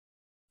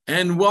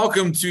And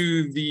welcome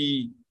to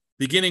the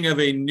beginning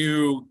of a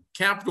new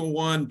Capital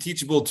One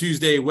Teachable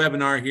Tuesday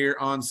webinar here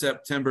on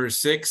September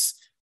 6th.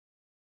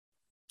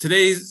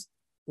 Today's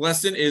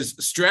lesson is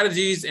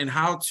strategies and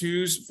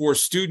how-tos for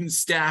student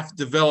staff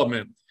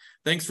development.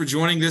 Thanks for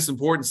joining this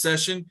important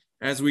session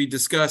as we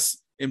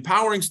discuss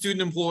empowering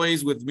student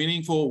employees with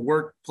meaningful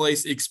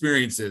workplace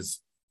experiences.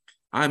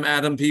 I'm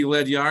Adam P.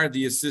 Ledyard,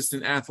 the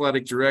Assistant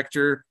Athletic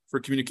Director for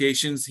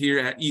Communications here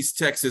at East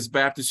Texas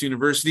Baptist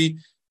University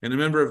and a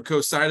member of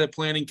CoSIDA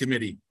Planning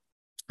Committee.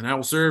 And I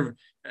will serve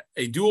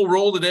a dual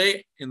role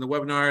today in the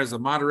webinar as a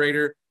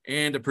moderator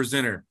and a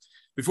presenter.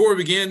 Before we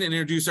begin and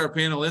introduce our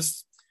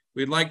panelists,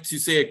 we'd like to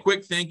say a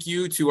quick thank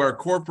you to our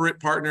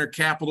corporate partner,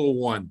 Capital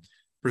One,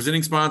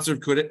 presenting sponsor of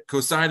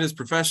CoSIDA's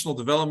Professional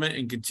Development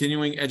and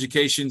Continuing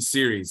Education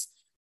Series.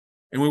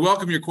 And we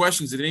welcome your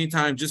questions at any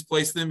time. Just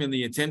place them in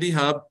the Attendee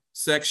Hub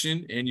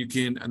section, and you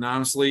can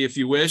anonymously if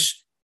you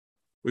wish.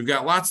 We've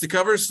got lots to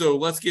cover, so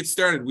let's get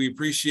started. We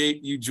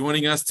appreciate you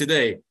joining us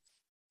today.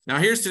 Now,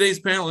 here's today's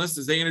panelists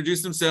as they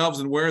introduce themselves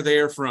and where they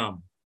are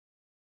from.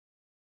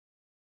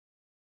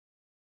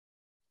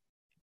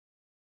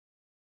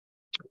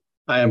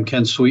 Hi, I'm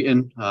Ken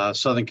Sweeten,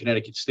 Southern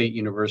Connecticut State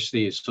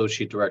University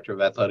Associate Director of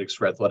Athletics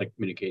for Athletic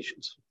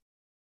Communications.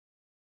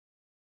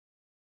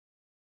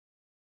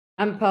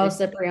 I'm Pearllan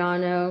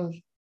Cipriano,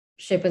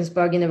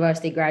 Shippensburg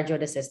University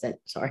Graduate Assistant.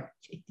 Sorry.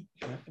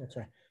 That's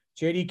right.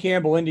 JD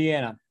Campbell,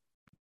 Indiana.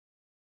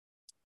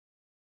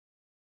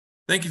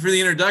 Thank you for the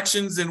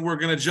introductions, and we're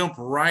going to jump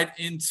right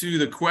into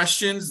the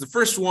questions. The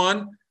first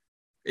one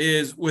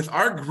is, with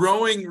our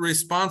growing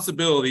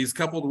responsibilities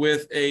coupled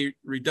with a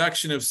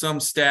reduction of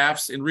some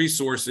staffs and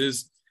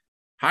resources,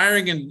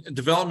 hiring and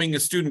developing a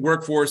student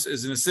workforce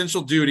is an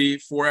essential duty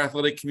for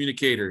athletic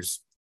communicators.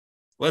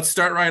 Let's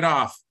start right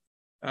off.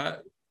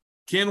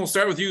 Ken, we'll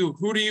start with you.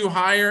 Who do you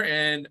hire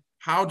and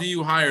how do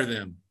you hire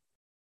them?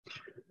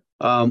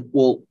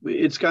 Well,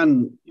 it's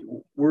gotten,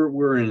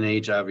 we're in an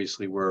age,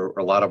 obviously, where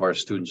a lot of our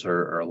students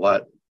are a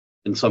lot,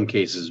 in some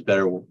cases,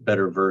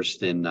 better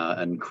versed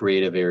in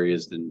creative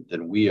areas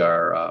than we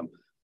are,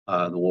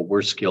 what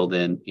we're skilled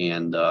in.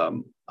 And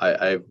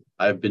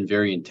I've been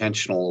very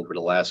intentional over the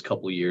last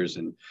couple of years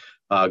in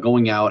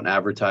going out and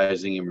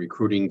advertising and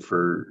recruiting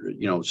for,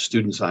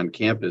 students on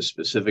campus,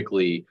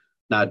 specifically,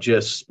 not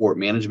just sport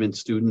management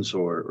students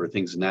or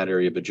things in that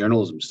area, but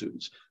journalism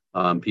students.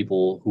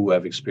 People who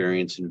have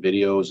experience in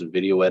videos and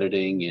video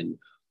editing, and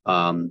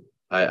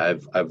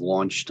I've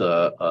launched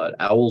an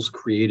Owls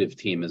creative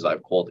team, as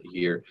I've called it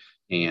here,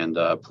 and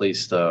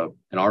placed an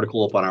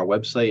article up on our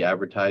website,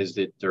 advertised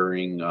it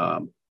during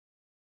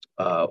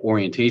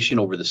orientation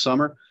over the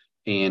summer,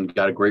 and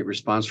got a great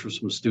response from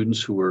some students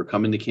who were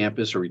coming to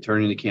campus or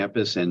returning to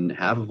campus, and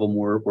half of them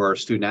were our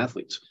student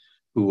athletes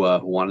who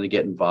wanted to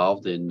get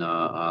involved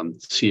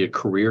and see a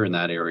career in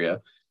that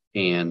area.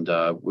 And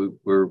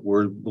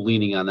we're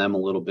leaning on them a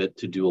little bit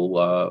to do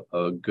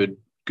a good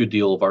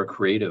deal of our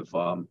creative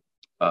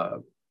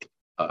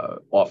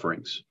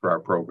offerings for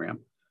our program.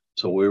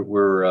 So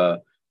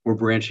we're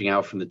branching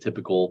out from the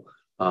typical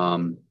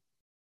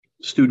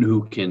student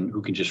who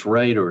can just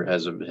write or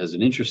has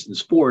an interest in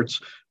sports.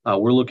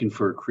 We're looking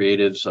for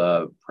creatives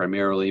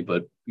primarily,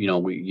 but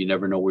you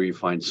never know where you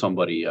find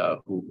somebody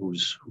who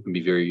can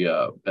be very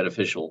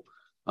beneficial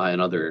in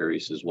other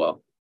areas as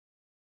well.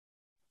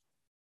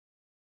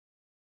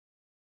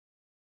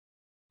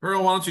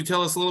 Pearl, why don't you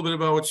tell us a little bit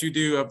about what you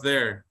do up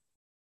there?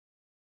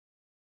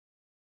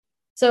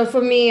 So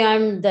for me,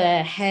 I'm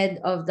the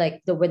head of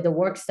with the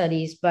work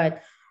studies,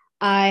 but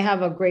I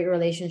have a great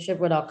relationship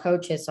with our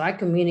coaches. So I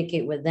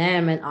communicate with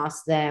them and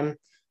ask them,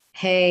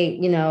 hey,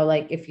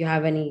 if you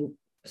have any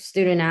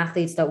student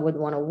athletes that would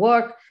want to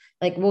work,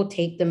 we'll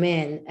take them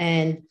in.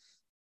 And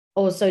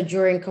also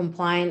during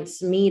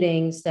compliance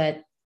meetings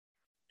that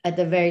at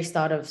the very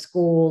start of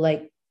school,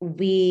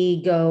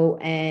 we go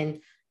and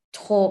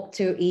talk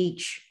to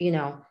each,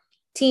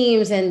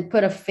 teams and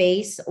put a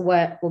face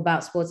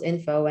about sports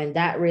info. And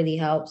that really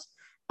helps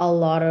a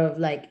lot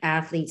of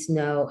athletes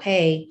know,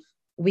 hey,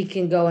 we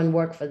can go and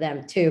work for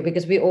them too,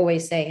 because we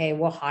always say, hey,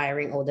 we're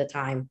hiring all the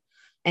time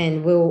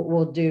and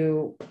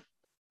we'll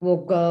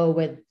go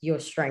with your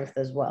strength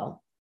as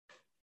well.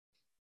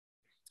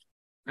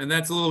 And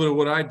that's a little bit of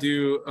what I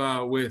do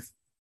with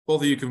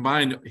both of you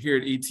combined here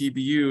at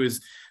ETBU.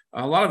 Is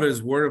a lot of it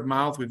is word of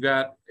mouth. We've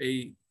got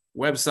a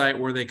website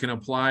where they can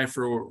apply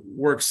for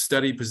work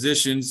study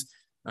positions,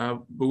 but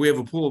we have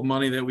a pool of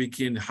money that we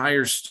can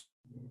hire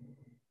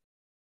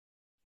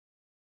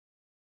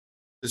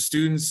the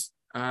students.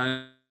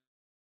 All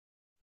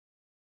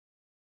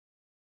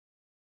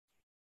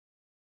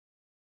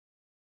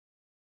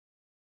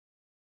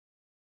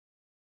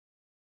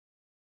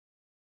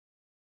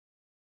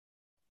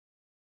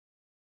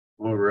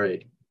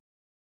right.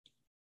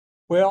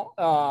 Well,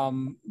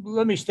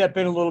 let me step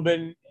in a little bit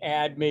and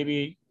add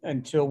maybe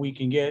until we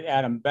can get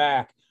Adam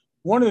back.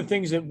 One of the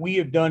things that we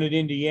have done at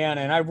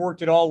Indiana, and I've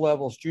worked at all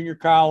levels, junior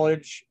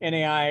college,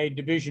 NAIA,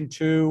 Division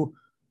II,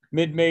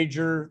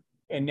 mid-major,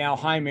 and now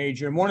high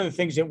major. And one of the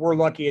things that we're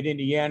lucky at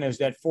Indiana is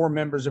that 4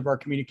 members of our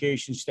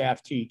communication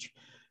staff teach.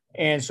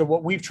 And so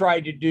what we've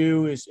tried to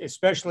do is,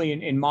 especially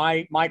in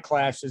my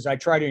classes, I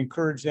try to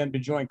encourage them to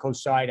join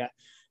CoSIDA.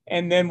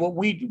 And then what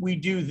we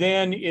do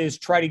then is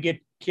try to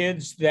get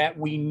kids that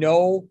we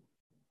know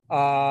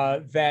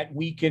that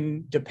we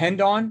can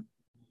depend on.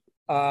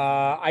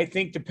 I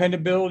think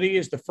dependability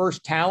is the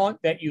first talent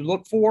that you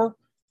look for,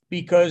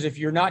 because if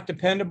you're not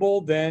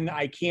dependable, then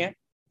I can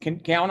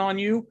count on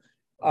you.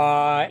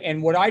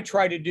 And what I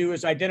try to do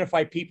is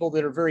identify people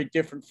that are very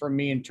different from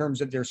me in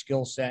terms of their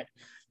skill set,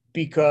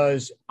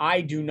 because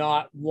I do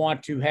not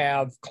want to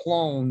have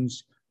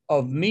clones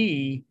of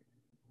me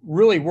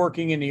really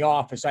working in the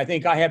office. I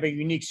think I have a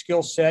unique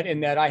skill set in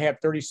that I have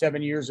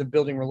 37 years of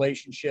building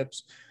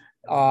relationships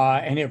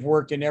and have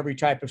worked in every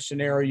type of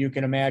scenario you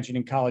can imagine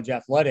in college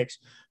athletics.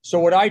 So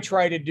what I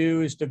try to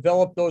do is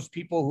develop those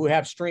people who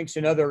have strengths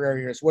in other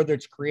areas, whether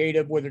it's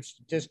creative, whether it's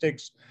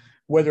statistics,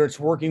 whether it's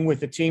working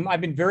with the team.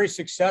 I've been very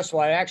successful.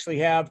 I actually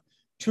have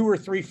 2 or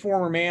 3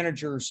 former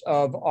managers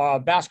of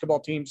basketball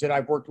teams that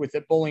I've worked with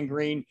at Bowling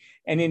Green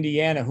and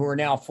Indiana who are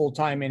now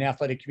full-time in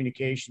athletic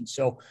communications.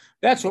 So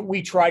that's what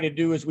we try to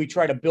do, is we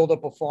try to build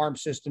up a farm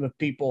system of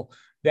people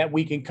that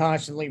we can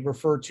constantly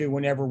refer to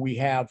whenever we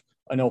have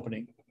an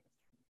opening.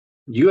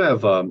 You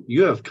have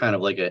kind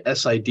of like a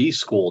SID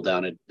school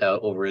down at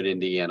over at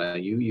Indiana.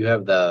 You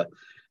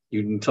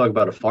can talk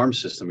about a farm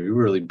system. You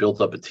really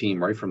built up a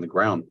team right from the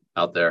ground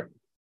out there.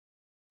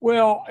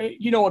 Well,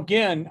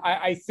 again,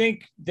 I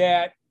think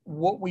that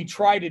what we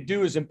try to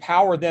do is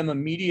empower them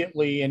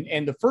immediately.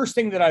 And the first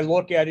thing that I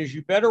look at is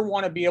you better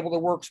want to be able to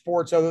work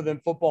sports other than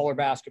football or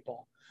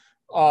basketball.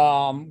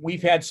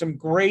 We've had some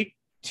great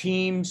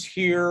teams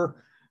here.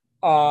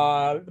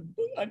 People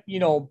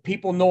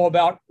know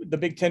about the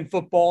Big Ten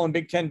football and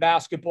Big Ten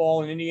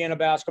basketball and Indiana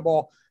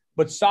basketball,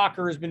 but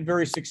soccer has been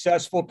very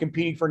successful,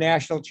 competing for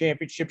national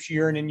championships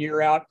year in and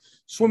year out.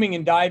 Swimming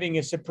and diving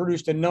has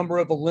produced a number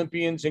of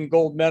Olympians and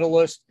gold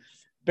medalists.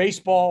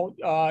 Baseball,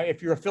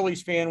 if you're a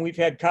Phillies fan, we've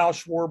had Kyle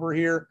Schwarber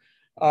here,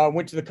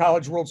 went to the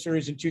College World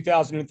Series in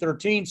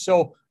 2013.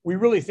 So we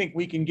really think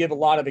we can give a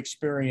lot of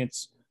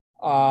experience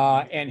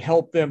and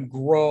help them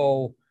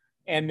grow,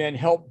 and then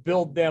help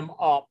build them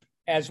up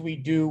as we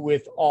do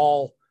with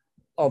all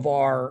of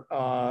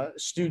our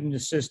student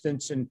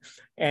assistants, and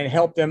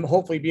help them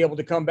hopefully be able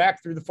to come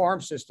back through the farm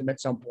system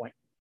at some point.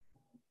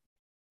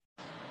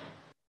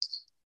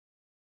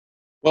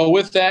 Well,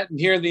 with that, and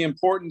here the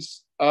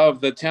importance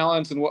of the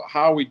talents and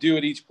how we do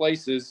at each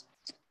places,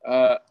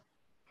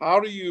 how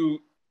do you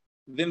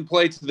then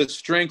play to the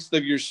strengths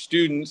of your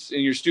students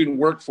and your student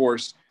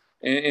workforce,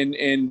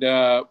 and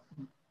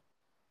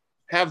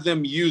have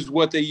them use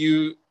what they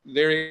use,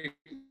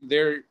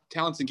 their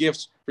talents and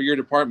gifts for your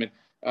department?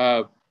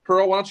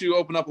 Pearl, why don't you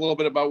open up a little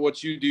bit about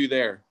what you do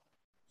there?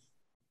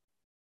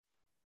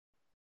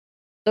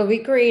 So we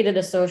created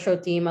a social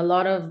team. A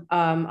lot of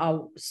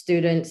our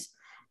students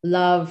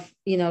love,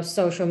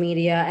 social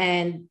media,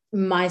 and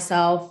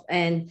myself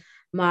and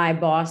my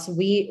boss,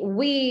 we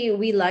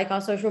like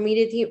our social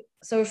media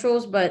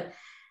socials, but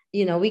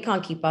we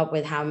can't keep up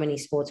with how many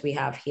sports we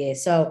have here.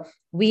 So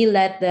we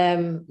let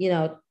them,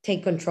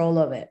 take control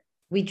of it.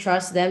 We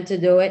trust them to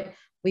do it.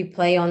 We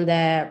play on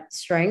their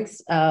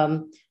strengths.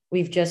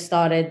 We've just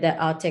started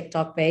our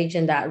TikTok page,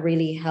 and that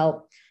really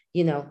helped,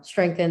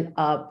 strengthen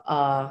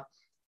up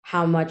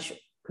how much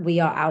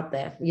we are out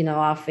there,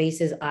 our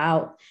faces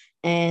out.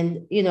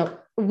 And,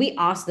 we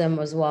ask them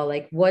as well,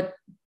 like, what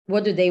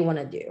do they want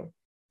to do?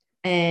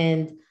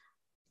 And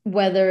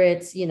whether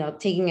it's,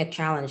 taking a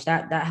challenge,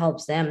 that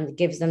helps them, it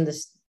gives them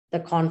the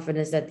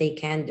confidence that they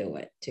can do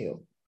it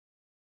too.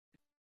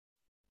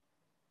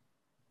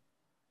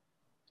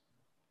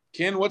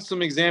 Ken, what's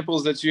some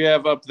examples that you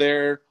have up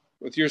there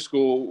with your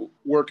school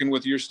working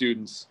with your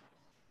students?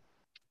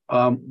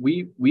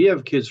 We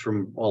have kids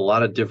from a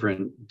lot of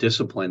different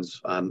disciplines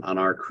on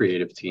our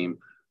creative team.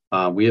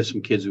 We have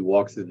some kids who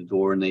walk through the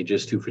door and they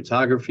just do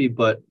photography,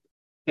 but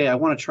hey, I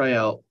want to try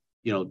out,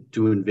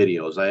 doing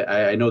videos.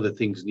 I know that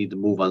things need to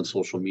move on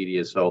social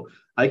media, so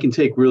I can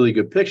take really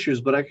good pictures,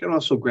 but I can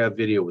also grab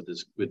video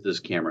with this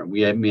camera.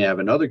 We may have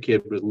another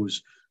kid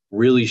who's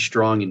really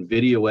strong in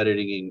video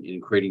editing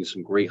and creating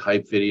some great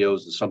hype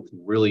videos and something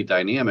really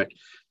dynamic.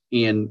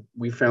 And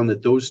we found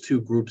that those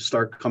two groups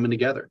start coming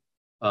together.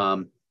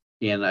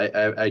 And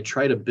I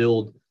try to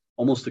build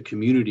almost a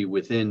community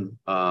within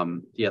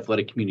the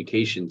athletic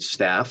communications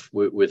staff,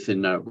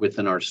 within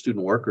our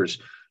student workers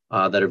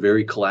that are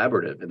very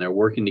collaborative, and they're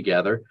working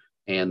together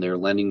and they're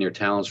lending their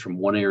talents from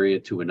one area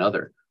to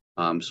another.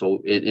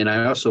 And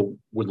I also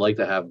would like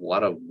to have a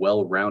lot of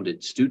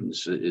well-rounded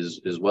students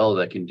as well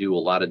that can do a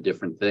lot of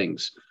different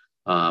things,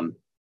 at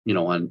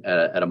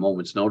a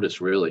moment's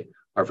notice, really.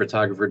 Our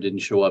photographer didn't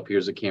show up.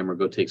 Here's a camera,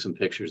 go take some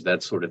pictures,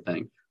 that sort of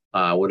thing.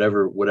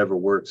 Whatever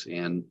works.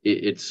 And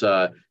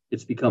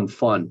it's become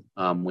fun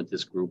with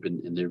this group,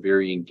 and they're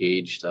very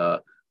engaged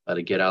to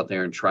get out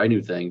there and try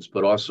new things,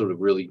 but also to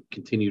really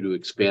continue to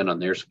expand on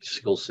their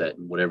skill set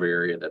in whatever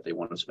area that they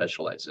want to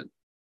specialize in.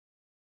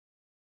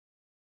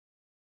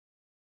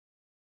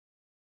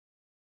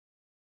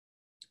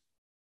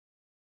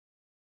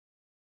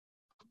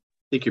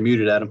 think you're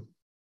muted, Adam.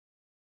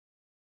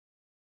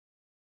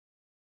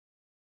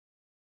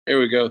 There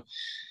we go.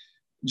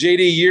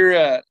 JD, you're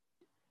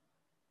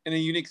in a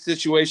unique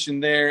situation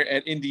there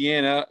at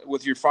Indiana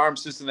with your farm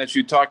system that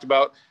you talked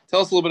about. Tell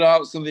us a little bit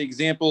about some of the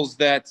examples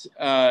that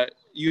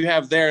you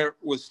have there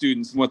with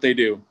students and what they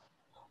do.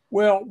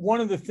 Well, one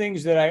of the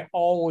things that I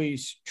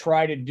always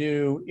try to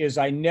do is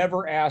I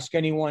never ask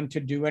anyone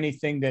to do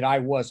anything that I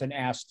wasn't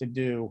asked to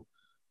do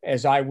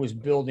as I was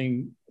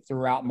building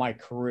throughout my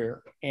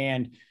career.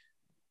 And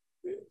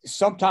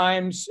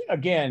sometimes,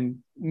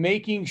 again,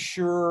 making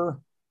sure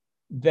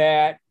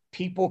that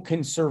people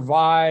can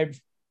survive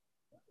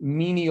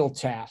menial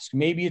tasks.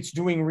 Maybe it's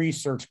doing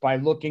research by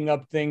looking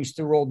up things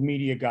through old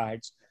media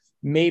guides.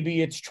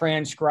 Maybe it's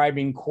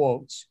transcribing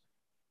quotes.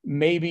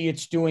 Maybe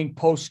it's doing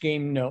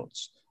post-game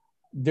notes.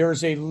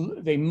 There's a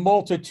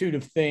multitude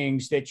of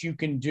things that you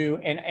can do.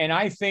 And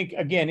I think,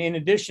 again, in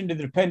addition to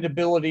the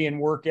dependability and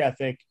work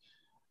ethic,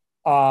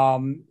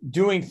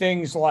 doing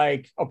things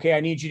like, okay, I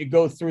need you to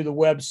go through the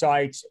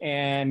websites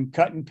and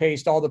cut and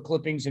paste all the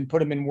clippings and put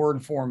them in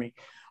Word for me.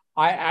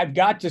 I've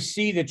got to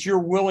see that you're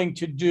willing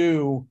to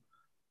do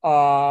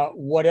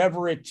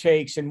whatever it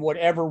takes and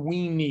whatever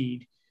we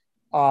need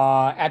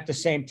at the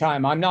same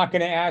time. I'm not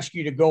going to ask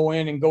you to go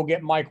in and go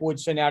get Mike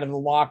Woodson out of the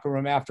locker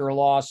room after a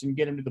loss and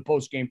get him to the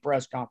post-game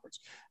press conference.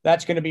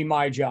 That's going to be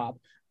my job.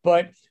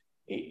 But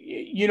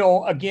you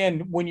know,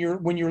 again, when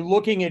you're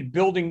looking at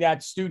building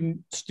that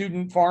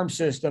student farm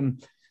system,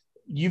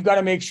 you've got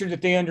to make sure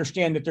that they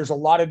understand that there's a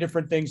lot of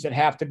different things that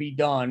have to be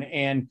done.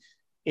 And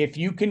if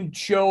you can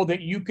show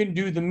that you can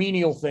do the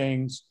menial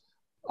things,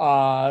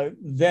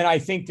 then I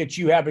think that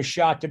you have a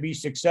shot to be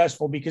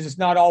successful, because it's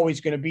not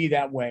always going to be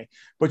that way,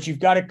 but you've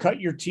got to cut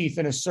your teeth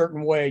in a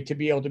certain way to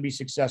be able to be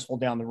successful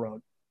down the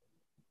road.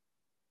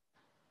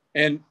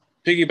 And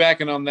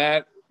piggybacking on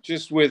that,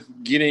 just with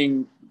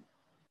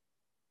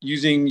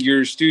using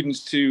your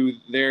students to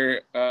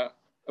their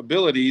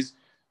abilities,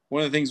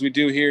 one of the things we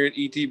do here at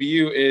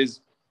ETBU is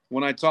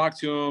when I talk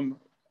to them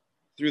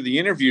through the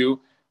interview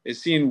is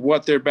seeing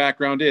what their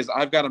background is.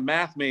 I've got a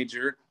math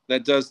major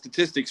that does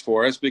statistics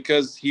for us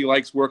because he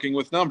likes working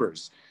with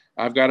numbers.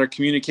 I've got our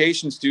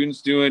communication students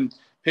doing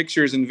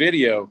pictures and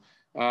video.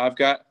 I've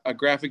got a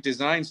graphic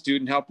design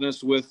student helping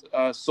us with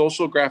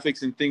social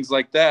graphics and things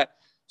like that.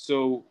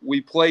 So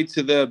we play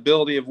to the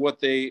ability of what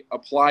they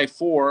apply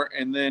for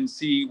and then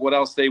see what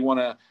else they want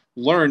to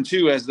learn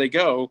too as they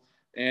go.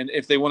 And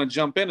if they want to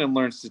jump in and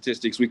learn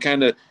statistics,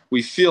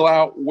 we feel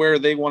out where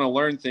they want to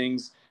learn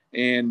things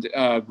and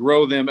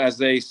grow them as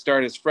they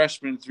start as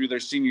freshmen through their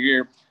senior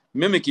year,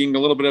 mimicking a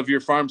little bit of your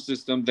farm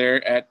system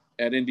there at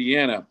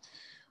Indiana.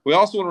 We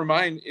also want to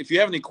remind, if you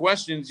have any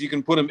questions, you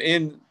can put them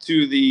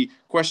into the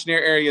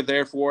questionnaire area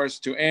there for us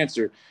to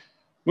answer.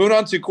 Moving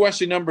on to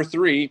question number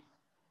 3,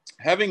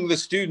 having the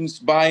students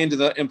buy into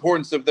the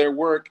importance of their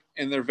work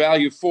and their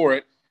value for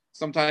it.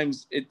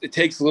 Sometimes it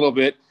takes a little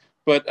bit,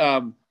 but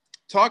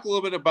talk a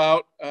little bit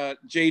about,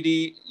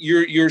 JD,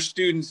 your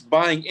students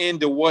buying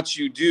into what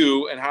you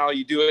do and how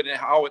you do it and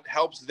how it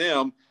helps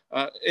them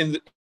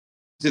into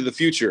the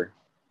future.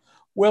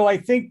 Well, I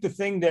think the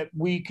thing that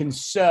we can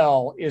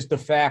sell is the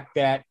fact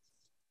that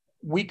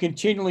we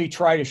continually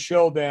try to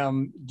show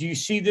them, do you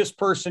see this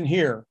person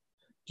here?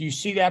 Do you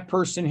see that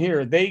person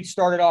here? They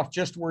started off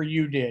just where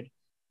you did.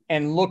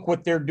 And look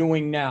what they're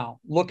doing now.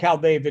 Look how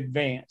they've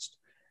advanced.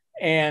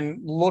 And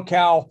look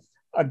how,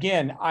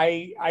 again,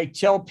 I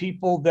tell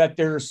people that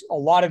there's a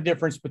lot of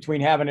difference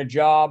between having a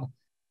job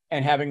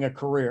and having a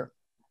career.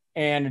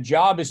 And a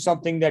job is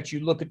something that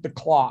you look at the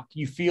clock,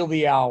 you feel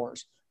the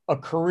hours. A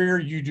career,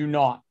 you do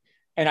not.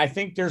 And I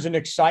think there's an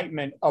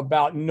excitement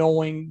about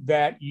knowing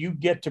that you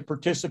get to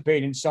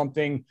participate in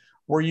something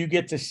where you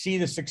get to see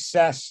the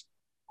success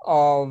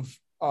of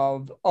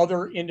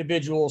other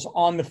individuals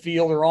on the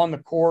field or on the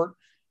court,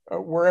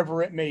 or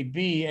wherever it may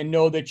be, and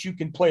know that you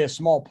can play a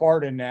small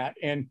part in that.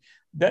 And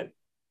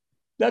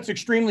that's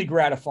extremely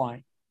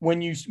gratifying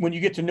when you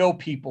get to know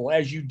people,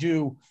 as you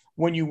do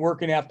when you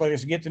work in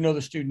athletics, get to know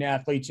the student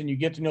athletes and you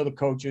get to know the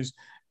coaches,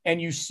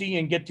 and you see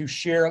and get to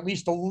share at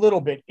least a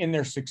little bit in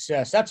their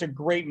success. That's a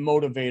great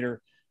motivator,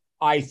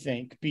 I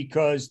think,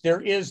 because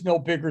there is no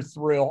bigger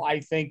thrill, I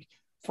think,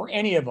 for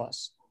any of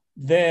us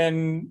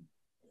than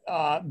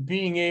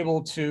being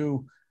able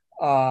to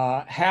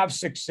have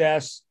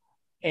success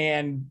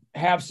and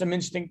have some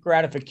instant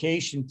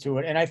gratification to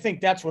it. And I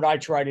think that's what I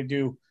try to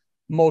do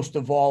most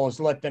of all, is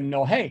let them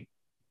know, hey,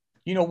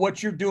 you know,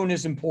 what you're doing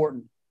is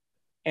important.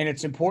 And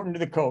it's important to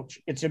the coach.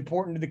 It's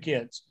important to the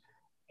kids.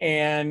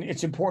 And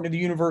it's important to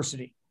the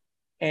university.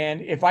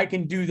 And if I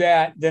can do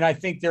that, then I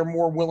think they're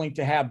more willing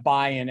to have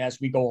buy-in as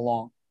we go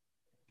along.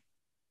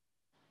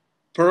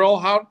 Pearl,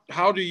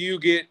 how do you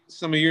get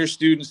some of your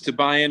students to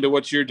buy into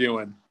what you're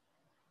doing?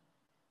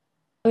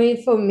 I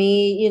mean, for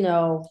me, you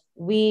know,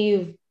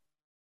 we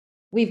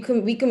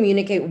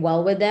communicate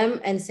well with them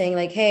and saying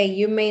like, hey,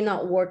 you may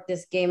not work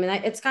this game.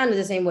 And it's kind of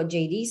the same what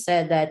JD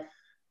said, that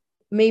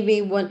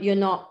maybe when you're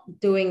not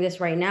doing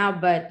this right now,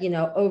 but, you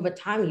know, over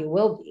time you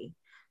will be.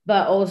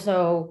 But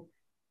also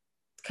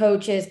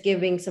coaches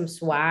giving some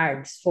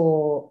swags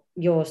for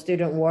your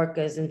student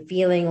workers and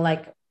feeling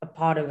like a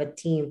part of a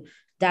team,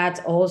 that's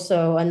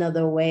also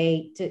another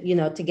way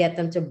to, to get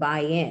them to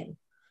buy in.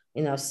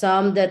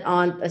 Some that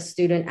aren't a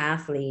student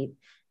athlete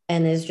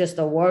and is just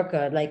a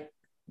worker, like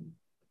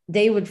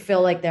they would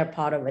feel like they're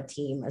part of a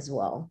team as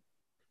well.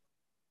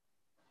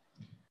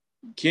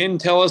 Ken,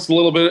 tell us a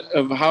little bit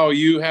of how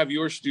you have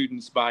your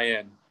students buy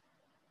in.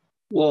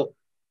 Well,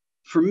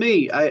 for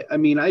me, I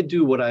mean, I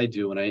do what I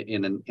do,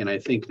 and I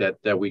think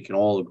that we can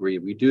all agree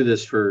we do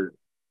this for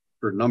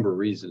a number of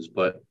reasons.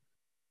 But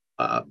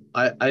I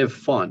have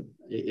fun.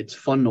 It's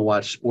fun to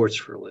watch sports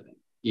for a living,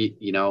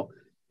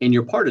 and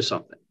you're part of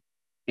something.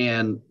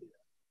 And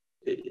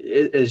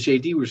as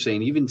JD was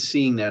saying, even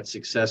seeing that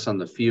success on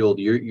the field,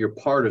 you're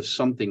part of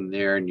something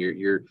there, and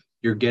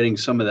you're getting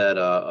some of that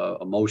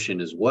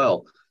emotion as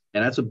well.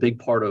 And that's a big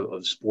part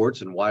of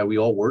sports and why we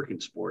all work in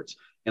sports.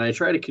 And I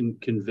try to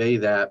convey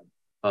that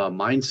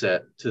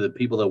mindset to the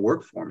people that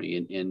work for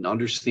me, and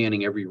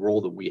understanding every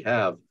role that we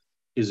have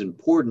is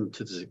important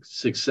to the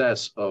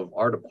success of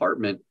our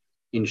department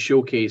in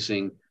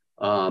showcasing,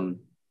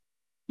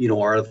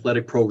 our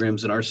athletic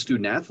programs and our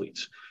student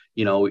athletes.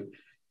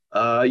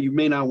 You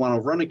may not want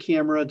to run a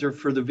camera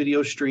for the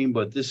video stream,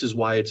 but this is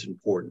why it's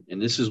important. And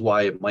this is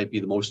why it might be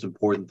the most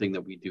important thing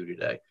that we do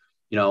today.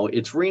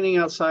 It's raining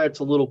outside. It's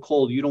a little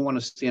cold. You don't want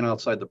to stand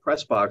outside the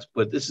press box,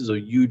 but this is a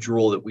huge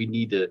role that we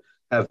need to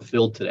have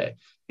filled today.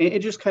 And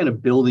just kind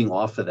of building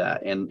off of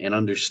that and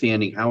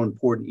understanding how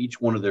important each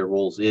one of their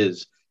roles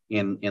is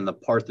and the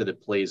part that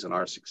it plays in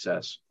our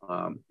success,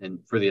 and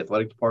for the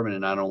athletic department,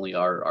 and not only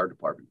our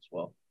department as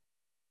well.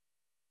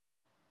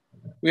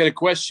 We had a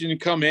question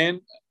come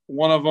in.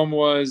 One of them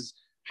was,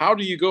 how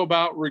do you go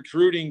about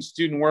recruiting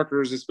student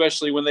workers,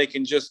 especially when they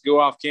can just go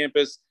off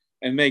campus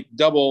and make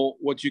double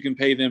what you can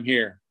pay them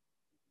here?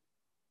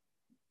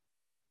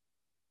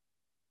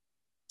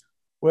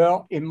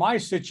 Well, in my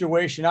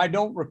situation, I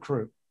don't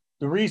recruit.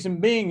 The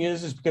reason being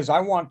is because I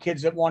want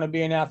kids that want to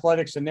be in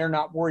athletics and they're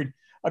not worried.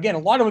 Again, a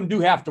lot of them do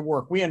have to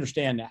work. We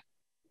understand that,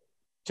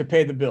 to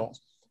pay the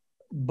bills.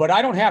 But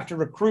I don't have to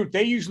recruit.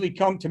 They usually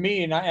come to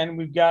me, and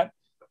we've got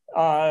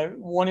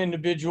one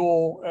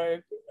individual,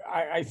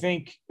 I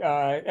think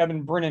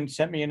Evan Brennan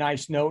sent me a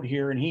nice note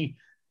here, and he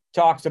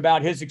talks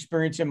about his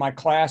experience in my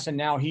class, and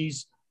now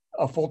he's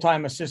a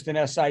full-time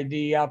assistant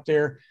SID out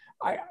there.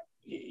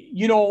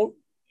 You've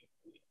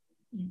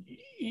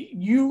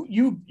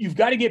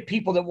got to get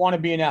people that want to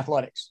be in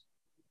athletics,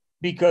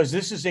 because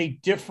this is a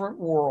different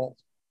world.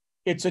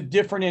 It's a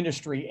different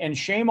industry, and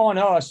shame on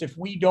us if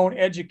we don't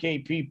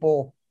educate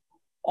people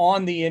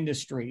on the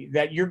industry,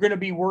 that you're going to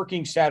be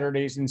working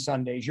Saturdays and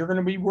Sundays. You're going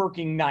to be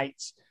working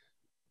nights.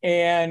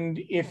 And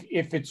if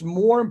it's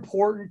more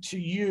important to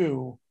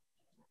you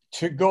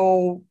to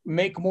go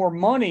make more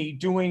money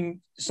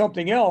doing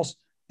something else,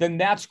 then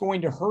that's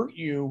going to hurt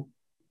you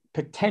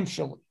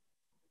potentially.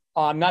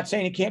 I'm not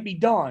saying it can't be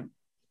done,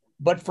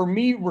 but for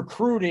me,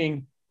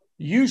 recruiting,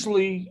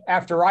 usually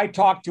after I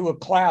talk to a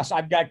class,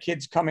 I've got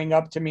kids coming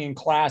up to me in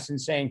class and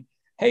saying,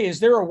 hey, is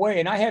there a way?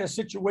 And I had a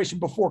situation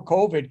before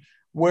COVID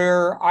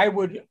where I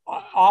would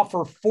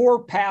offer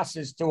 4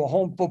 passes to a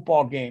home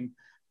football game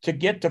to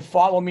get to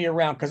follow me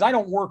around, because I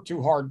don't work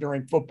too hard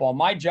during football.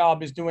 My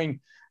job is doing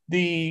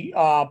the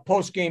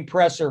post-game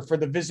presser for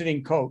the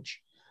visiting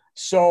coach.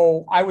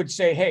 So I would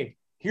say, hey,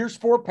 here's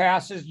 4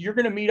 passes. You're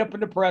going to meet up in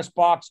the press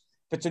box.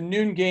 If it's a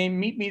noon game,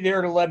 meet me there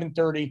at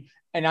 11:30,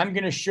 and I'm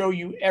going to show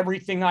you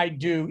everything I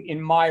do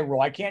in my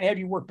role. I can't have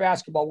you work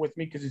basketball with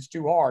me because it's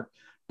too hard.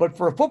 But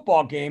for a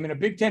football game and a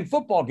Big Ten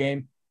football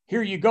game,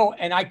 here you go.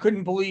 And I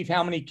couldn't believe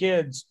how many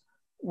kids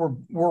were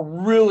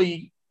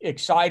really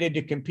excited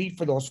to compete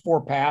for those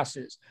 4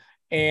 passes.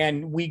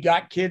 And we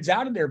got kids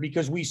out of there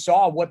because we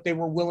saw what they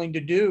were willing to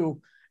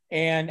do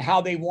and how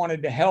they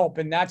wanted to help.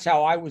 And that's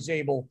how I was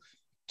able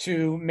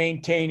to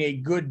maintain a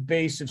good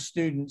base of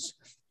students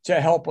to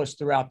help us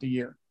throughout the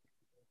year.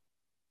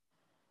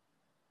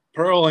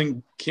 Pearl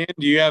and Ken,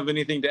 do you have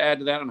anything to add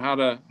to that on how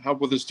to help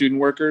with the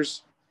student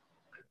workers?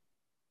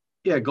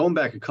 Yeah, going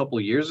back a couple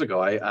of years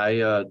ago,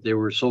 I there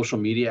were social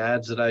media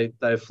ads that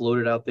I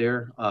floated out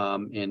there,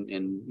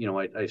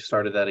 and I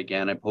started that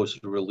again. I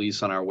posted a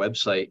release on our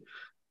website,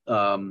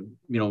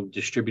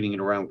 distributing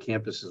it around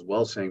campus as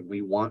well, saying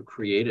we want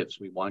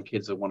creatives, we want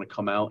kids that want to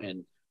come out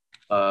and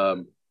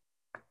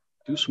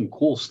do some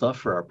cool stuff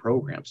for our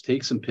programs,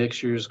 take some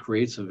pictures,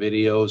 create some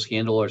videos,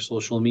 handle our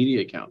social media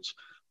accounts,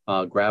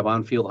 grab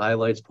on-field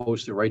highlights,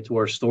 post it right to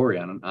our story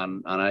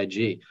on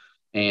IG.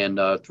 And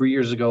 3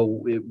 years ago,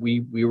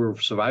 we were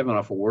surviving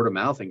off of word of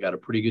mouth and got a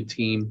pretty good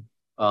team.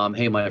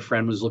 Hey, my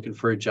friend was looking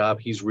for a job.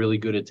 He's really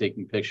good at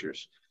taking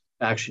pictures,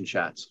 action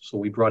shots. So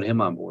we brought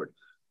him on board.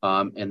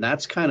 And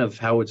that's kind of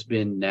how it's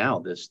been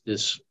now.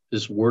 This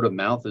word of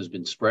mouth has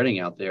been spreading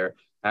out there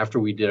after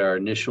we did our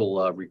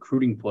initial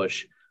recruiting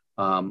push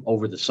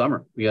over the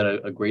summer. We had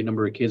a great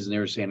number of kids, and they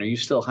were saying, are you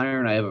still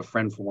hiring? I have a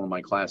friend from one of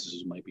my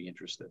classes who might be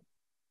interested.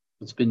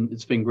 It's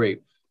been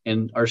great.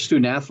 And our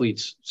student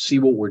athletes see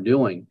what we're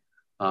doing.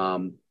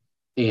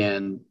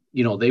 And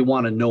they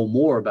want to know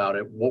more about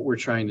it, what we're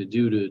trying to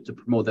do to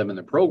promote them in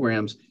the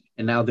programs.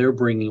 And now they're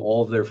bringing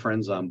all of their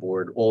friends on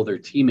board, all their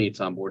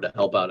teammates on board to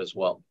help out as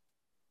well.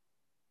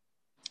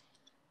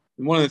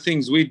 One of the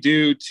things we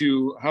do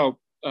to help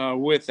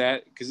with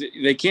that, because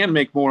they can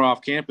make more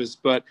off campus,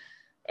 but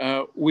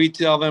we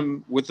tell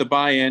them with the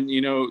buy-in,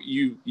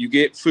 you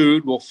get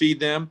food, we'll feed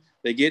them,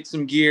 they get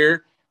some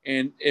gear,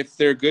 and if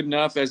they're good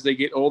enough as they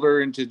get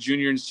older into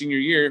junior and senior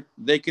year,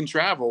 they can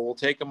travel. We'll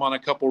take them on a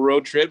couple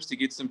road trips to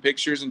get some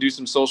pictures and do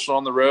some social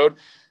on the road.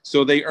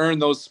 So they earn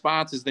those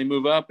spots as they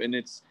move up, and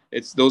it's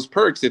those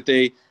perks that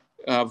they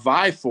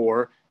vie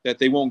for that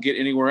they won't get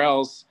anywhere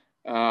else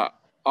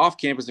off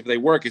campus if they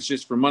work. It's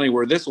just for money,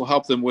 where this will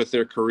help them with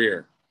their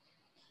career.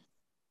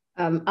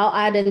 I'll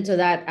add into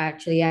that,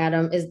 actually,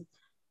 Adam, is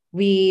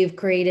we've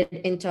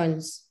created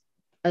interns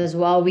as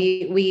well.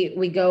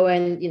 We go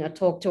and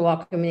talk to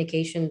our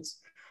communications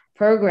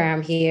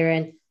program here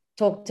and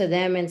talk to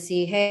them and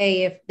see,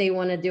 hey, if they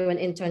want to do an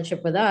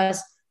internship with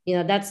us,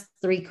 that's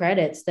 3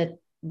 credits that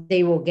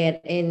they will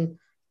get in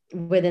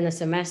within a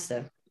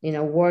semester,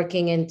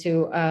 working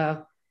into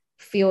a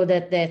field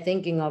that they're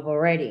thinking of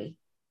already.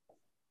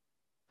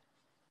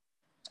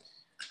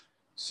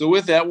 So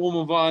with that, we'll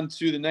move on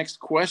to the next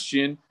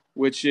question,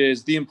 which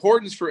is the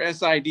importance for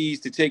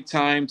SIDs to take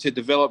time to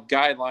develop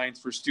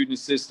guidelines for student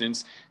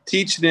assistants,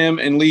 teach them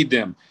and lead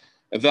them,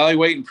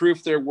 evaluate and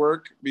proof their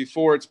work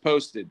before it's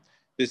posted.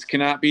 This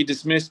cannot be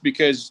dismissed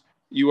because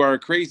you are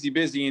crazy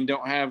busy and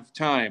don't have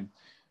time.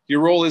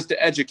 Your role is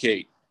to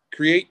educate,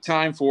 create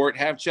time for it,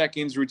 have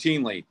check-ins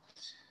routinely.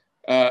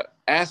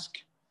 Ask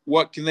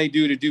what can they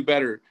do to do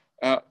better.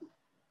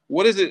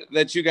 What is it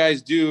that you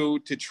guys do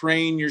to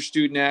train your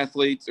student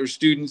athletes or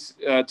students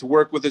to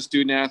work with the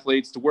student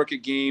athletes, to work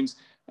at games,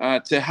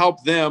 to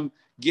help them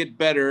get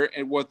better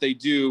at what they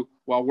do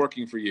while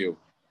working for you?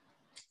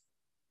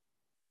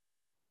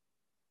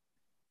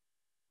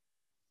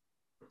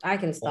 I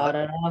can start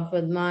it off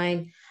with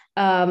mine.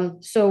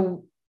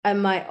 So at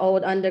my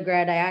old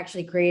undergrad, I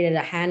actually created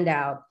a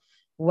handout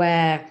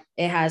where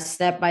it has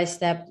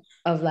step-by-step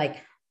of like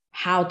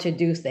how to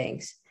do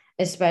things,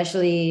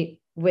 especially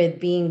with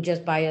being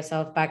just by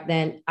yourself back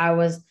then.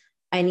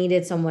 I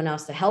needed someone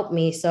else to help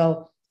me.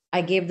 So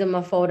I gave them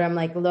a folder. I'm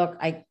like, look,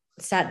 I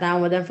sat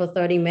down with them for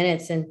 30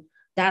 minutes, and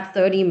that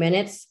 30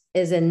 minutes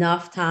is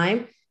enough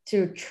time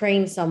to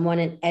train someone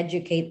and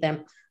educate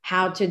them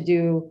how to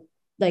do,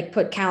 like,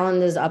 put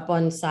calendars up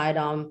on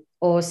sidearm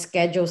or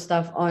schedule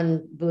stuff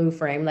on Blue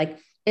Frame. Like,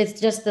 it's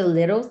just the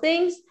little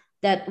things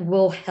that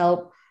will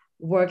help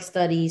work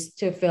studies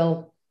to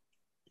feel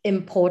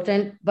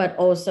important, but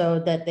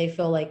also that they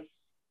feel like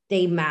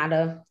they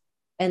matter,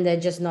 and they're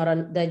just not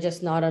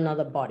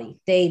another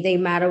body. They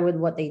matter with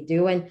what they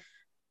do, and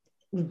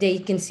they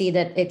can see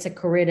that it's a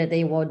career that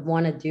they would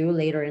want to do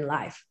later in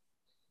life.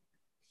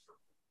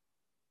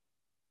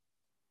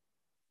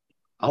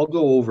 I'll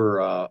go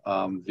over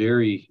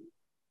very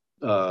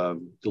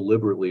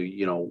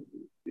deliberately,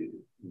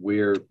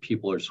 where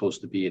people are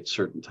supposed to be at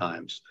certain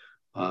times,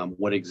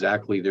 what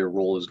exactly their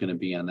role is going to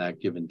be on that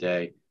given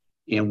day,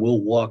 and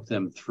we'll walk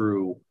them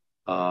through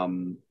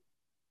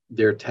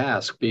their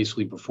task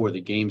basically before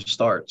the game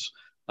starts,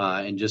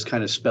 and just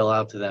kind of spell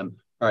out to them,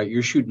 all right,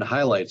 you're shooting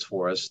highlights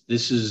for us.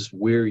 This is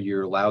where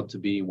you're allowed to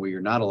be and where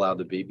you're not allowed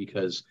to be,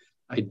 because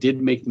I did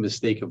make the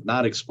mistake of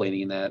not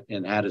explaining that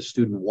and had a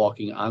student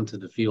walking onto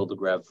the field to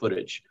grab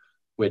footage,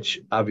 which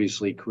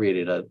obviously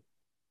created a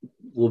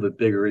little bit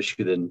bigger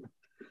issue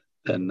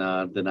than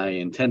I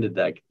intended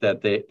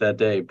that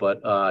day.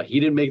 But he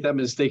didn't make that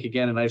mistake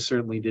again, and I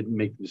certainly didn't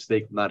make the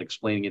mistake of not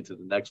explaining it to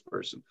the next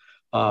person.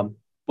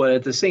 But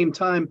at the same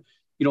time,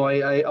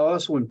 I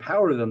also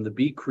empower them to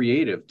be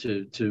creative,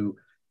 to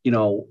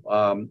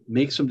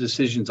make some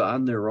decisions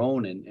on their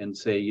own, and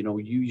say,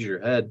 use your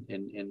head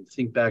and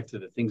think back to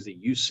the things that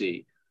you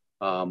see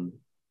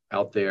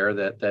out there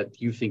that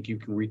you think you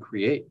can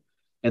recreate.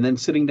 And then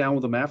sitting down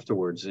with them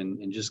afterwards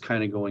and just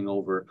kind of going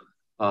over,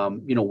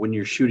 when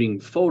you're shooting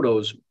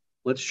photos,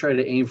 let's try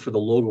to aim for the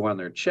logo on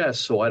their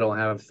chest, so I don't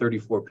have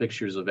 34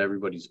 pictures of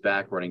everybody's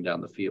back running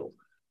down the field.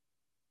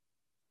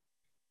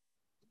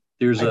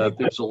 There's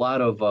a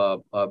lot of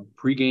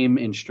pregame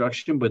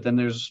instruction, but then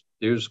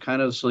there's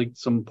kind of like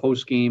some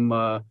post-game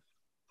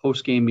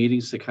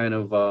meetings to kind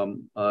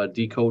of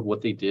decode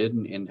what they did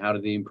and how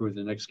did they improve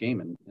the next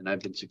game, and I've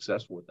been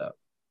successful with that.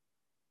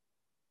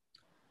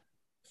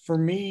 For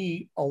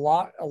me, a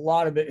lot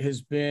of it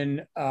has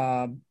been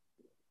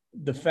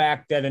the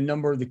fact that a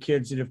number of the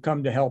kids that have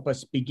come to help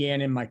us began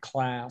in my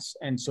class,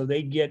 and so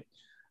they get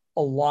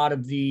a lot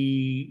of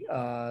the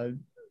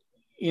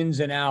ins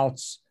and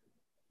outs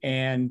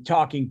and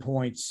talking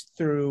points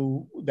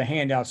through the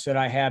handouts that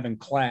I have in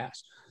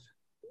class.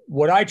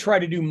 What I try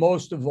to do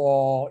most of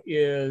all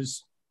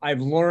is I've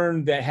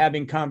learned that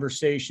having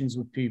conversations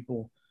with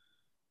people,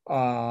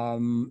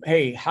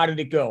 hey, how did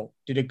it go?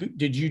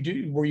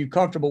 Were you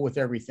comfortable with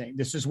everything?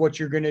 This is what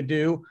you're going to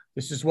do.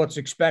 This is what's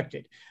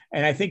expected.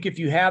 And I think if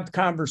you have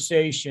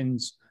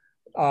conversations,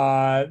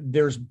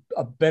 there's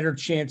a better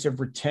chance of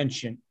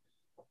retention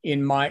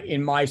in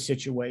my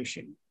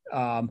situation.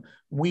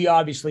 We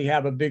obviously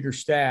have a bigger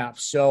staff,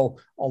 so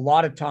a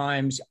lot of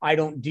times I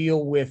don't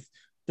deal with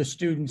the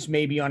students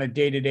maybe on a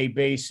day-to-day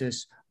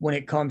basis when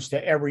it comes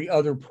to every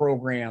other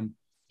program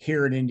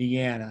here in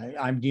Indiana.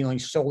 I'm dealing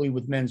solely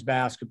with men's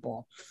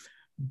basketball.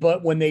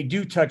 But when they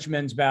do touch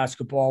men's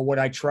basketball, what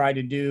I try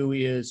to do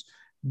is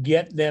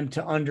get them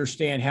to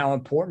understand how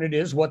important it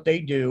is, what they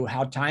do,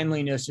 how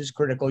timeliness is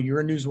critical. You're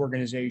a news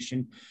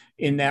organization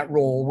in that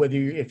role,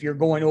 if you're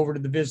going over to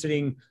the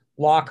visiting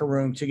locker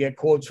room to get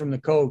quotes from the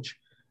coach,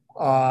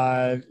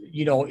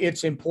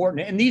 it's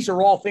important. And these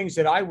are all things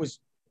that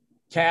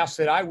tasks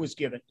that I was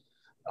given.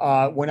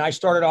 When I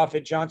started off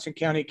at Johnson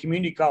County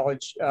Community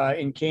College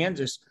in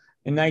Kansas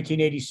in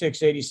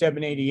 1986,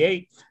 87,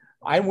 88,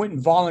 I went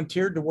and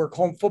volunteered to work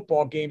home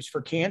football games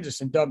for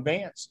Kansas and Doug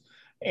Vance.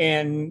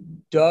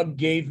 And Doug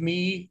gave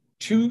me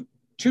two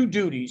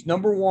duties.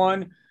 Number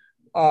one,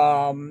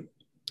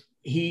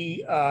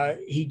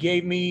 he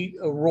gave me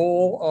a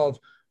role of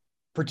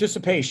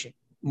participation,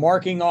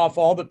 marking off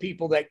all the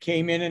people that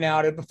came in and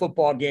out of the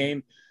football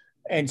game.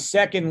 And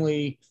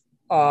secondly,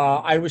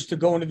 I was to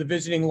go into the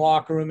visiting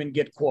locker room and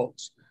get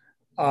quotes.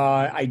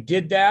 I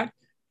did that.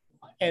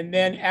 And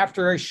then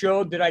after I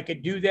showed that I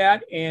could do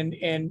that, and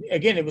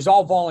again, it was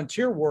all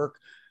volunteer work,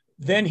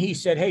 then he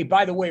said, hey,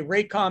 by the way,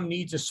 Raycom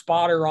needs a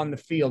spotter on the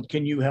field.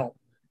 Can you help?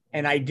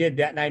 And I did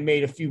that, and I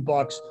made a few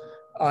bucks,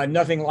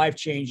 nothing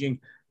life-changing.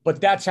 But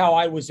that's how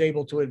I was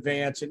able to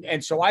advance.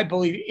 And so I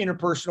believe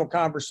interpersonal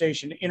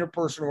conversation,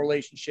 interpersonal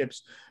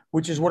relationships,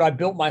 which is what I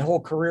built my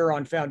whole career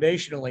on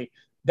foundationally.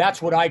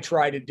 That's what I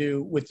try to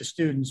do with the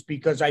students,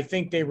 because I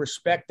think they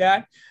respect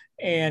that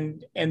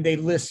and they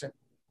listen.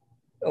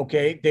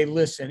 Okay, they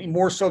listen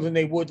more so than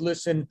they would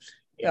listen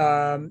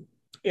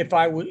if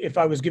I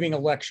was giving a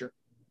lecture.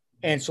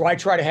 And so I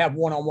try to have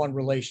one-on-one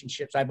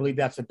relationships. I believe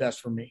that's the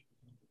best for me.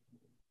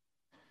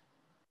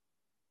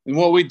 And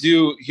what we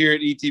do here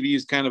at ETB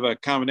is kind of a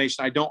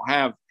combination. I don't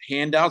have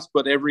handouts,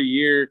 but every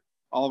year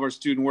all of our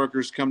student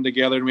workers come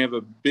together and we have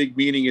a big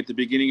meeting at the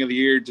beginning of the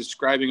year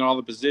describing all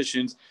the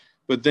positions.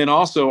 But then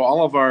also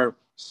all of our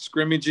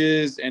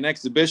scrimmages and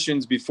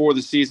exhibitions before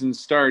the season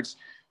starts,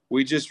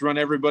 we just run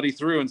everybody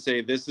through and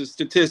say, this is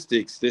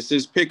statistics, this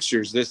is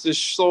pictures, this is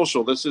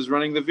social, this is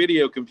running the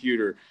video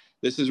computer,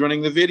 this is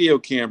running the video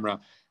camera,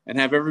 and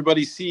have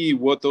everybody see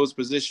what those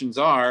positions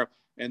are.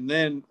 And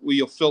then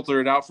we'll filter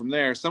it out from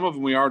there. Some of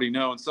them we already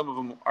know, and some of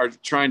them are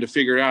trying to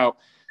figure it out.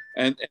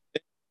 And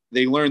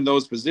they learn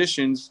those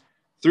positions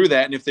through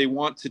that. And if they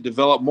want to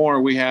develop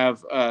more, we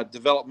have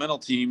developmental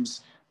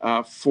teams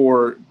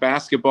for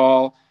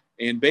basketball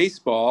and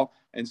baseball.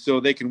 And so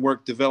they can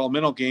work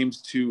developmental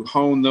games to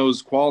hone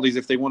those qualities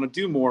if they want to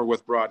do more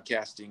with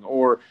broadcasting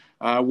or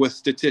with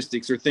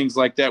statistics or things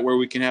like that, where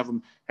we can have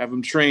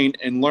them train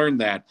and learn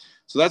that.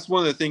 So that's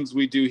one of the things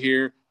we do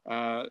here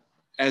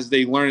as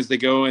they learn as they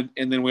go. And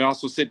then we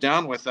also sit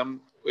down with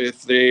them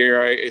if they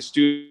are a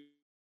student,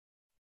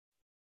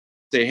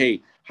 say,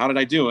 hey, how did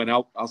I do? And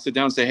I'll sit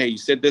down and say, hey, you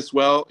said this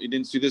well, you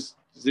didn't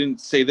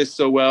say this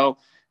so well,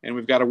 and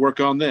we've got to work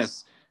on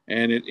this.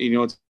 And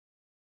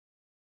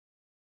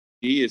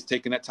he is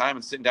taking that time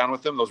and sitting down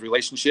with them, those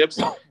relationships,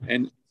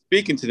 and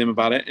speaking to them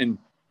about it and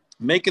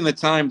making the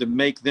time to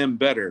make them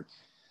better.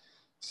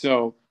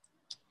 So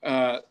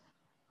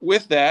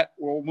with that,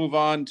 we'll move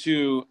on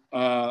to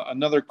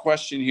another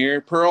question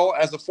here. Pearl,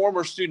 as a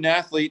former student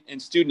athlete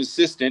and student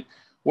assistant,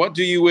 what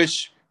do you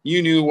wish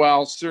you knew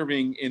while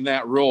serving in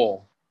that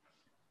role?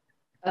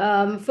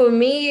 For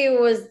me, it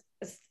was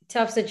a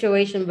tough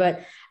situation,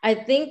 but I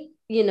think,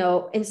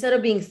 instead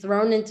of being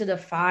thrown into the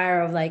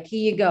fire of like,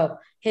 here you go,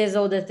 here's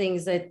all the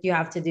things that you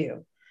have to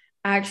do.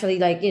 Actually,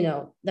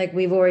 like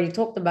we've already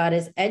talked about,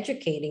 is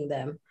educating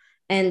them,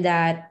 and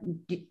that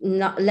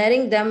not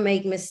letting them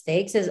make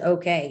mistakes is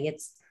okay.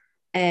 It's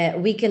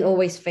we can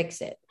always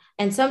fix it.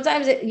 And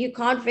sometimes you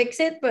can't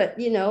fix it, but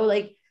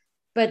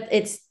but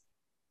it's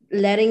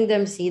letting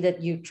them see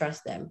that you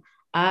trust them.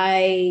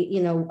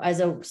 As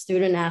a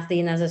student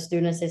athlete and as a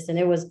student assistant,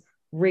 it was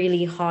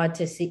really hard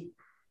to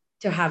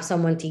have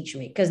someone teach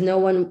me, because no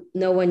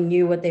one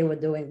knew what they were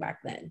doing back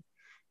then.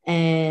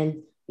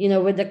 And,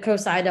 with the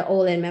CoSIDA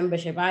All-In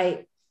membership,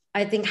 I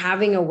think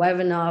having a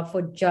webinar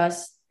for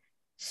just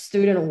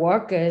student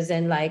workers,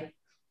 and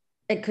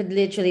it could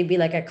literally be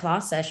like a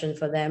class session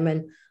for them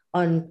and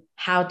on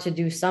how to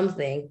do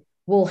something,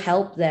 will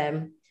help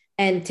them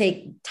and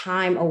take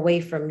time away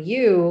from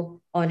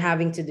you on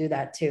having to do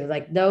that too.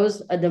 Like,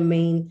 those are the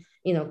main,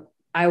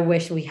 I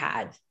wish I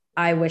had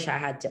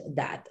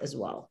that as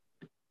well.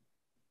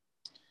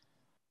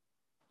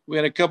 We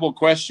had a couple of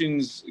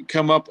questions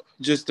come up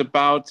just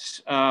about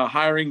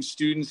hiring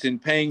students and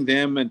paying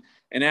them, and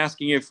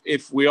asking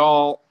if we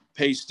all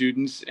pay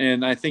students.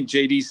 And I think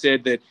JD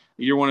said that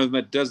you're one of them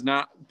that does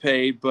not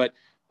pay. But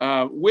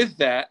with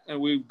that, and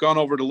we've gone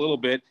over it a little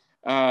bit,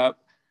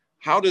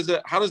 how does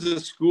a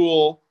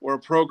school or a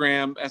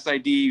program,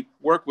 SID,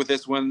 work with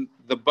this when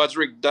the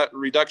budget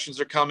reductions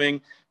are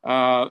coming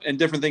and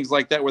different things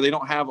like that, where they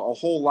don't have a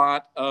whole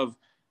lot of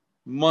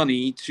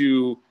money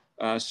to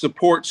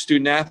support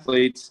student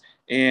athletes.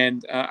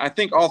 And I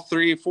think all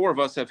 4 of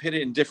us have hit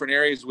it in different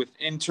areas with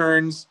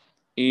interns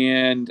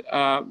and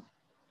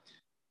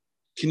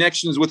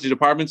connections with the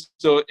departments.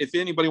 So if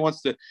anybody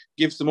wants to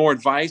give some more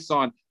advice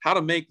on how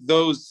to make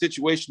those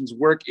situations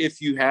work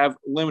if you have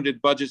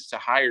limited budgets to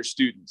hire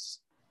students.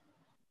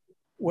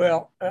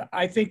 Well,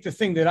 I think the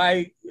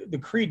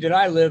creed that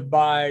I live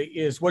by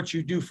is what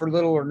you do for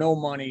little or no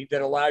money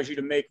that allows you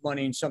to make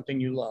money in something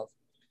you love.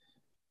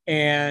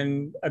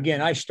 And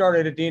again, I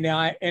started at the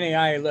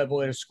NAIA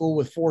level at a school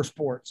with 4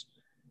 sports.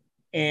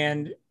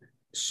 And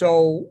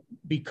so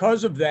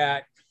because of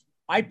that,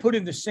 I put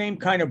in the same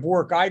kind of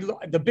work.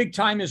 The big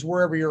time is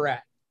wherever you're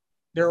at.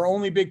 There are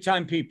only big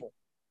time people.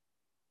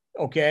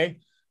 Okay.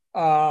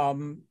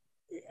 And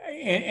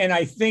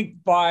I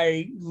think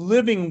by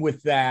living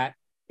with that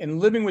and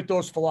living with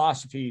those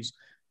philosophies,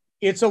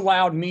 it's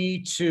allowed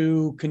me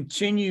to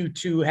continue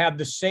to have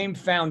the same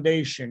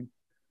foundation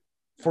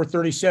for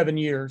 37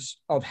 years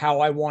of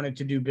how I wanted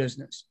to do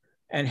business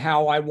and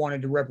how I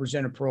wanted to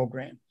represent a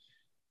program.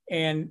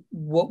 And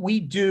what we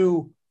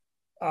do,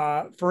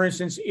 for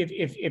instance,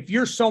 if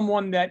you're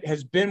someone that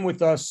has been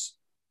with us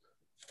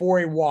for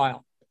a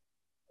while,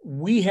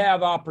 we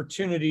have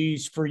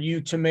opportunities for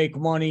you to make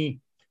money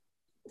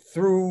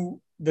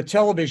through the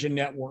television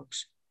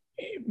networks,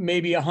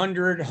 maybe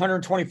 $100,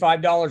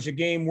 $125 a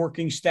game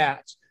working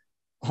stats,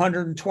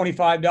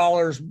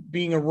 $125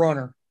 being a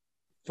runner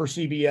for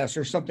CBS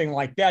or something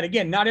like that.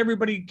 Again, not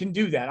everybody can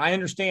do that. I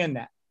understand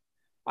that.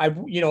 I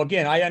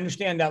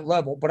understand that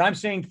level, but I'm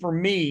saying for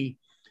me,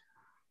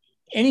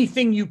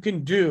 anything you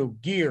can do,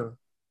 gear,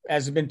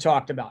 as has been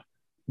talked about,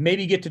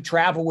 maybe get to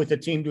travel with a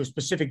team to a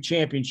specific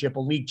championship, a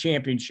league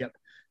championship,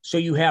 so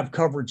you have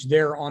coverage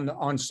there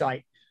on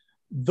site.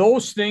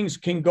 Those things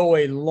can go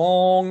a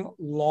long,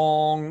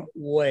 long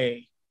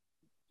way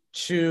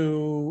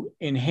to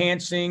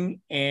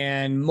enhancing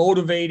and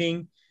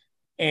motivating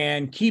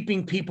and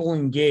keeping people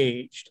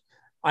engaged.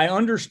 I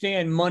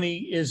understand money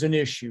is an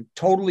issue,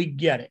 totally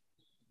get it.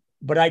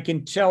 But I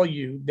can tell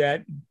you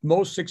that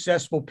most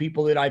successful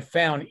people that I've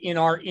found in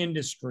our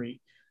industry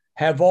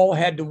have all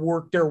had to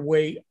work their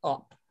way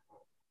up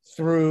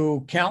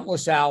through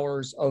countless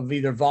hours of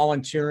either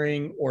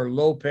volunteering or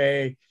low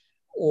pay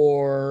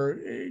or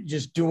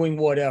just doing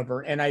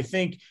whatever. And I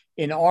think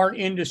in our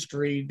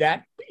industry,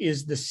 that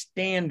is the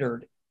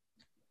standard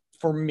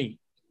for me.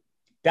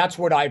 That's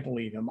what I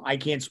believe in. I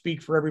can't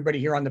speak for everybody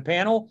here on the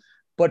panel,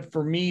 but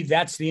for me,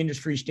 that's the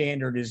industry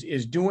standard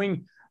is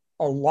doing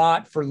a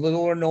lot for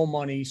little or no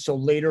money. So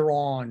later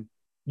on,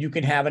 you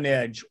can have an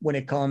edge when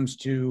it comes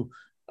to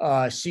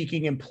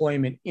seeking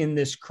employment in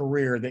this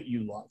career that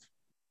you love.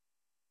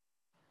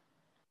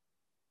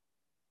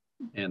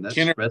 And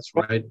that's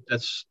right.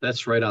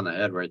 That's right on the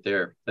head right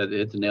there. That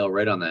hit the nail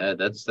right on the head.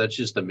 That's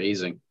just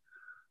amazing.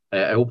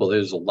 I hope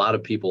there's a lot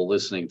of people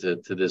listening to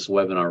this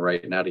webinar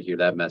right now to hear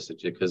that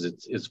message, because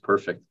it's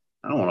perfect.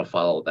 I don't want to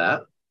follow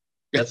that.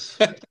 That's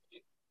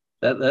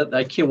that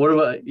I can't. What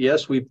about?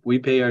 Yes, we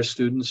pay our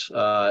students,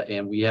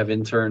 and we have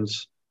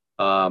interns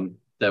that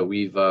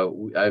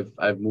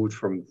I've moved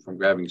from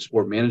grabbing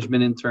sport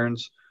management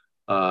interns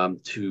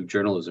to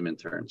journalism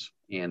interns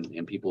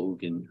and people who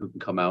can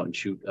come out and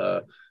shoot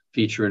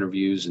feature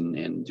interviews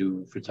and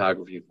do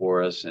photography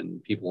for us,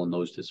 and people in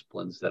those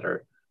disciplines that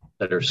are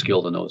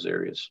skilled in those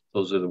areas.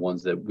 Those are the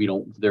ones that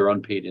they're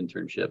unpaid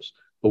internships,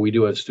 but we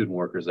do have student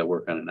workers that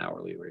work on an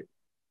hourly rate.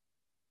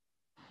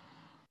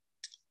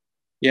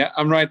 Yeah,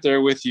 I'm right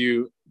there with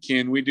you,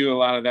 Ken. We do a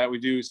lot of that. We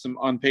do some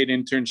unpaid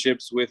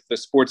internships with the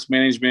sports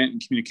management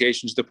and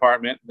communications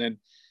department, and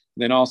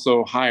then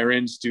also hire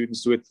in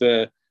students with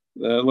the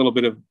little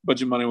bit of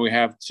budget money we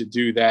have to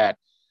do that.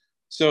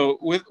 So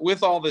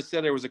with all this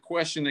said, there was a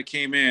question that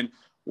came in.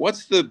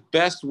 What's the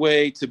best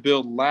way to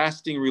build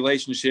lasting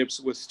relationships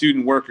with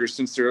student workers,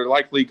 since they're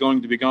likely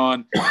going to be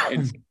gone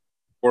and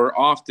or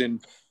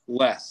often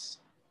less?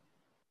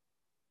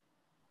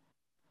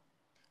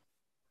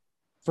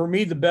 For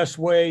me, the best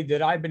way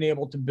that I've been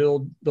able to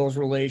build those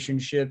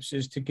relationships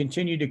is to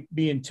continue to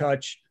be in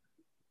touch.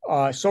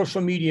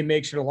 Social media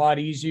makes it a lot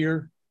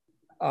easier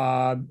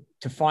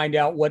to find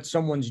out what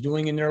someone's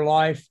doing in their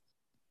life.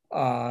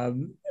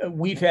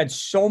 We've had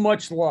so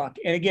much luck.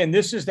 And again,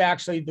 this is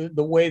actually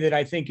the way that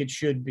I think it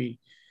should be.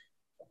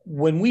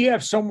 When we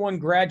have someone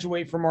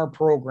graduate from our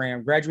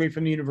program, graduate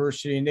from the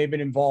university, and they've been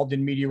involved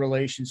in media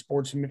relations,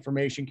 sports and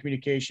information,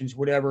 communications,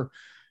 whatever,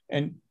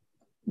 and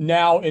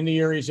now in the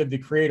areas of the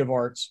creative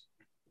arts,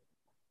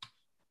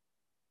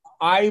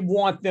 I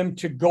want them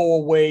to go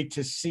away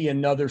to see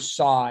another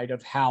side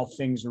of how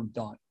things are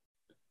done.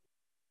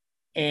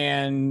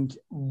 And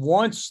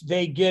once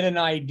they get an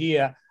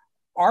idea,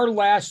 our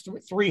last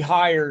 3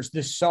 hires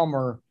this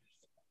summer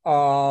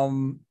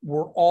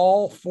were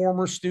all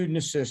former student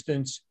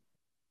assistants.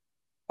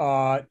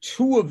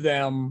 2 of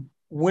them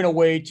went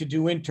away to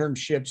do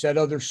internships at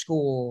other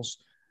schools.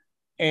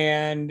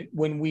 And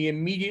when we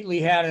immediately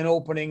had an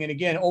opening, and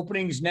again,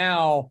 openings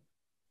now,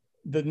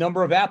 the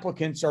number of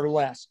applicants are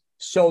less.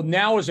 So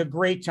now is a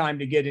great time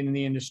to get into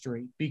the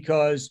industry,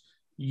 because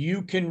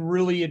you can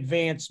really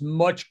advance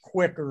much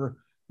quicker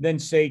than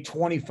say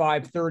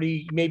 25,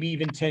 30, maybe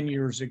even 10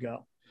 years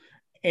ago.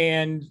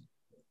 And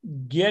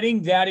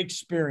getting that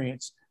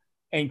experience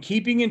and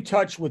keeping in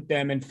touch with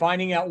them and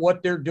finding out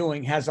what they're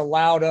doing has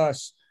allowed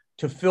us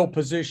to fill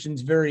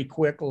positions very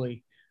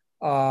quickly,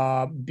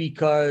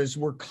 because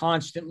we're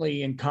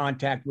constantly in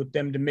contact with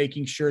them to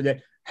making sure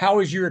that, how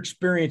is your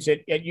experience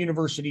at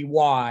University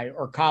Y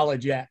or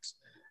College X?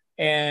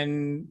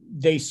 And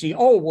they see,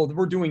 oh, well,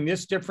 we're doing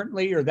this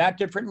differently or that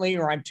differently,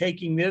 or I'm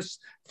taking this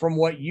from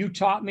what you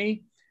taught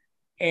me.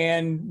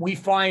 And we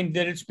find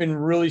that it's been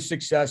really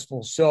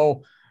successful.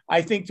 So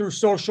I think through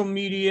social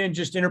media and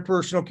just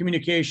interpersonal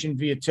communication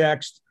via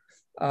text,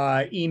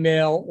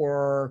 email,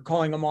 or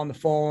calling them on the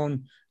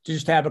phone to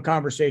just have a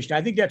conversation.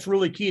 I think that's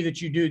really key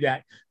that you do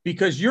that,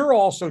 because you're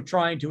also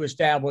trying to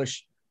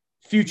establish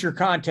future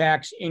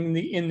contacts in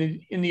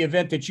the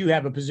event that you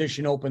have a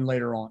position open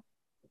later on.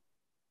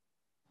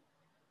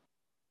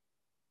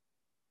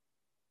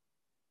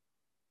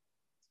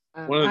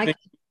 One of the things.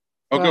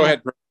 Oh, go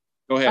ahead.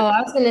 Go ahead. Oh,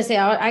 I was going to say,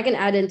 I can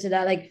add into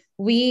that. Like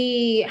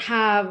we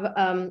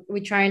have,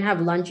 we try and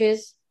have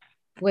lunches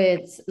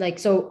with, like,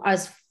 so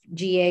us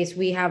GAs,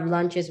 we have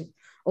lunches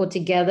all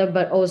together,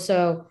 but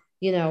also,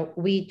 you know,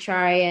 we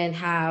try and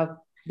have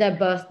their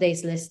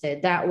birthdays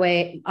listed. That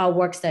way, our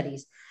work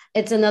studies,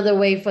 it's another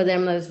way for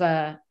them as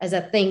a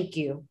thank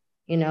you,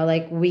 you know,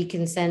 like we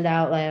can send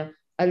out like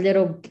a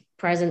little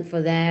present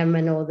for them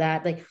and all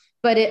that. Like,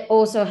 but it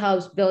also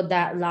helps build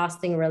that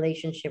lasting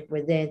relationship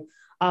within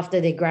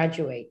after they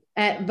graduate.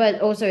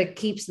 But also it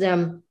keeps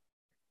them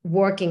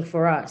working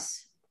for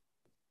us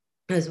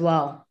as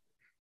well.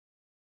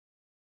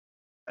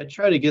 I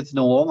try to get to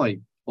know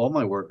all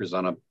my workers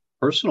on a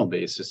personal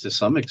basis to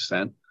some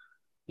extent.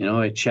 You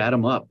know, I chat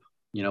them up.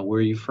 You know, where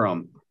are you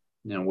from?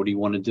 You know, what do you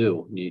want to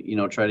do? You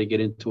know, try to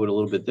get into it a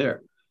little bit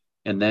there.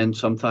 And then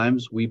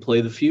sometimes we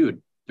play the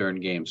feud during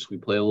games. We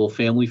play a little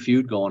family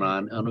feud going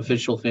on,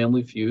 unofficial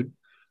family feud.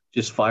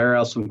 Just fire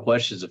out some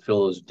questions to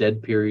fill those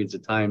dead periods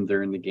of time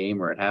during the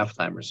game or at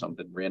halftime or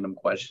something, random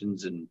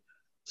questions, and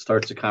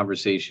starts a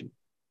conversation.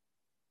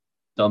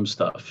 Dumb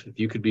stuff. If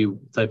you could be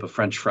type of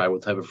French fry,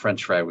 what type of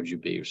French fry would you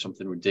be? Or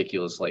something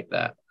ridiculous like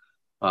that.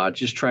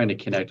 Just trying to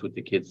connect with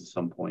the kids at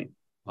some point,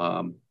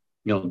 you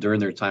know, during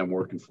their time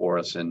working for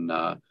us, and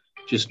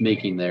just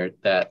making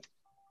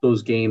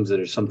those games that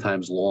are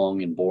sometimes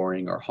long and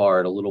boring or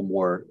hard a little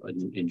more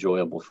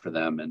enjoyable for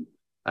them. And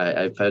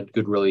I've had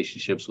good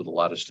relationships with a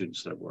lot of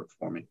students that have worked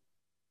for me.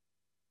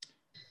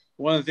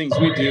 One of the things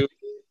we do,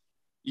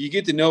 you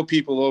get to know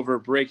people over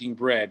breaking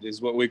bread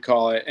is what we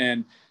call it.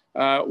 And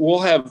we'll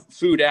have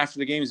food after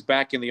the games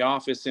back in the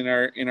office in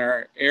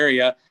our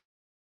area.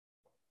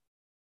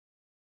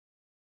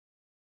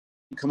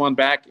 Come on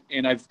back.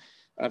 And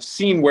I've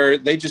seen where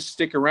they just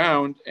stick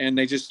around and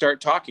they just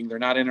start talking. They're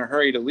not in a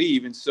hurry to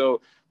leave. And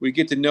so we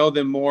get to know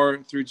them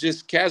more through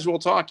just casual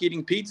talk,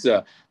 eating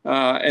pizza.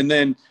 And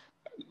then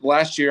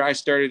last year I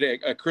started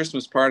a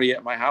Christmas party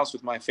at my house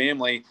with my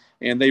family,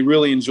 and they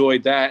really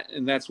enjoyed that.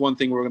 And that's one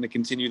thing we're going to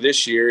continue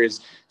this year, is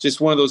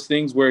just one of those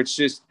things where it's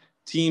just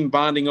team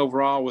bonding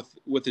overall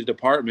with the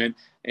department.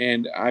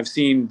 And I've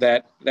seen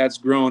that that's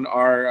grown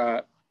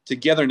our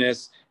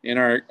togetherness in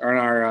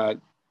our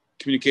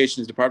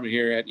communications department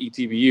here at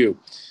ETBU.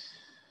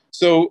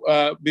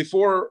 So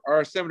before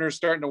our seminar is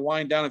starting to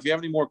wind down, if you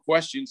have any more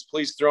questions,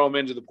 please throw them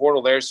into the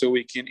portal there so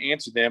we can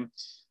answer them.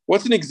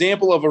 What's an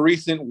example of a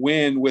recent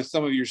win with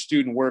some of your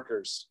student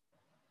workers?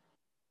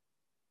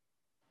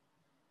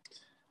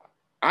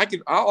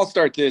 I'll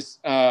start this.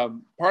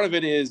 Part of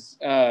it is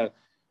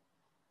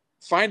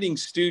finding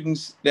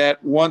students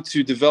that want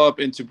to develop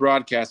into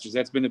broadcasters.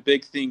 That's been a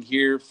big thing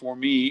here for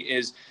me,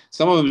 is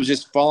some of them have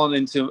just fallen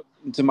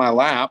into my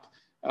lap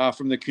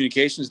from the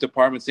communications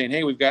department saying,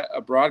 hey, we've got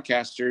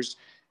broadcasters.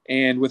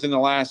 And within the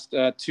last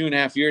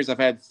 2.5 years, I've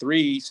had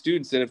 3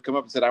 students that have come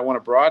up and said, I want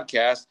to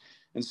broadcast.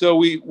 And so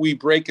we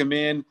break them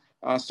in,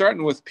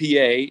 starting with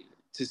PA,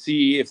 to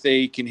see if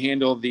they can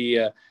handle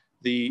the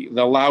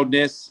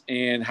loudness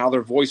and how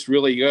their voice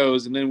really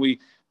goes. And then we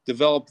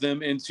develop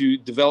them into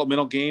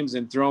developmental games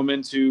and throw them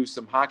into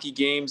some hockey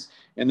games,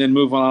 and then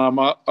move on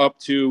up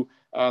to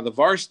the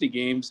varsity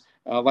games,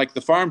 like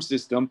the farm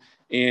system.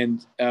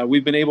 And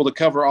we've been able to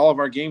cover all of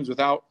our games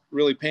without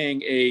really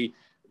paying a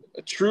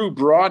true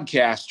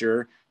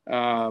broadcaster,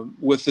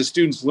 with the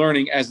students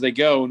learning as they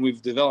go. And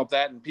we've developed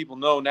that, and people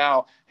know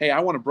now, hey, I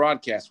want to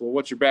broadcast. Well,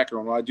 what's your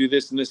background? Well, I do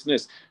this and this and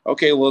this.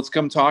 Okay, well, let's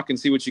come talk and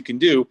see what you can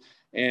do.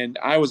 And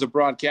I was a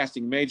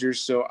broadcasting major,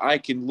 so I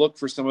can look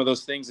for some of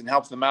those things and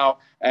help them out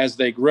as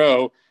they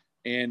grow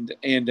and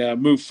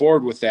move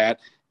forward with that.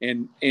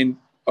 And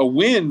a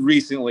win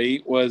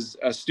recently was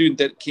a student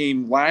that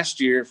came last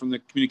year from the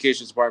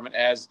communications department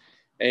as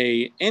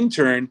an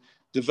intern,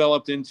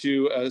 developed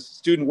into a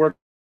student worker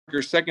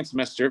second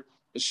semester,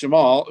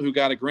 Shamal, who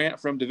got a grant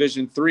from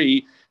Division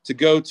III to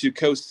go to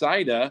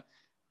CoSIDA,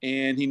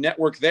 and he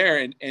networked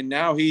there, and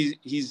now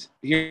he's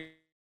here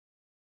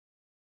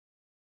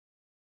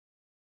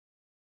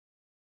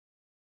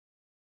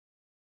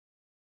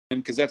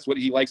because that's what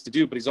he likes to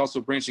do, but he's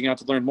also branching out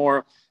to learn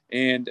more.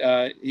 And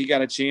he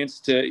got a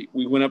chance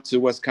we went up to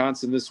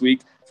Wisconsin this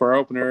week for our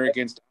opener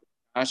against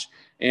Josh,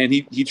 and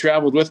he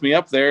traveled with me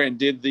up there and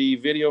did the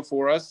video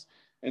for us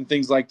and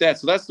things like that.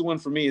 So that's the one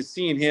for me, is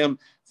seeing him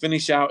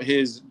finish out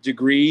his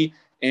degree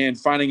and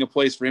finding a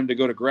place for him to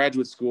go to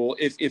graduate school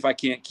if I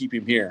can't keep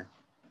him here.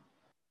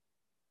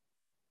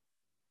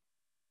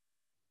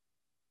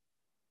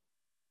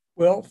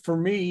 Well, for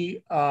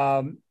me,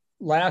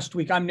 last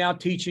week, I'm now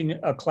teaching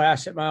a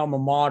class at my alma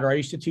mater. I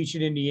used to teach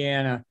at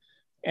Indiana,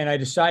 and I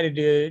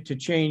decided to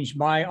change.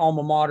 My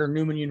alma mater,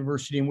 Newman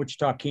University in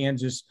Wichita,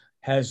 Kansas,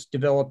 has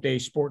developed a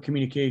sport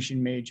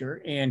communication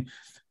major. And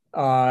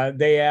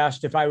they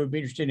asked if I would be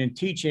interested in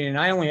teaching, and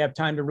I only have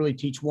time to really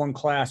teach one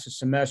class a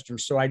semester.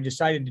 So I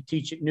decided to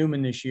teach at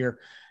Newman this year.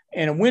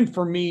 And a win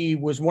for me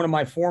was one of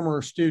my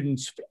former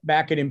students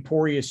back at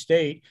Emporia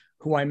State,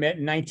 who I met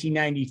in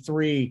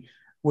 1993,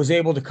 was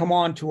able to come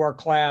on to our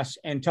class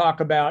and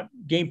talk about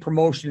game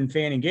promotion and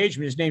fan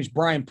engagement. His name's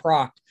Brian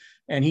Proct,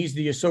 and he's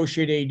the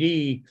associate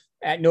AD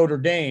at Notre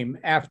Dame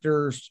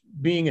after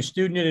being a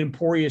student at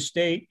Emporia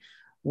State,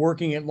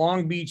 working at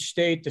Long Beach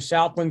State, the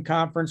Southland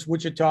Conference,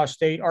 Wichita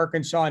State,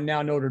 Arkansas, and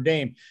now Notre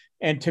Dame.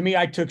 And to me,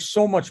 I took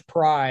so much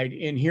pride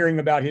in hearing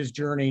about his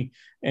journey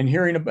and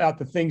hearing about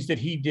the things that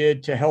he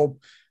did to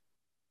help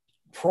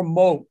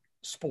promote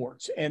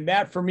sports. And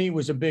that for me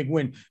was a big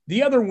win.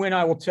 The other win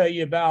I will tell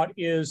you about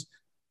is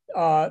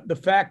the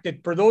fact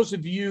that for those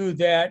of you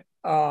that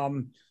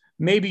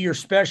maybe you're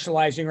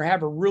specializing or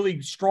have a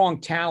really strong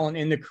talent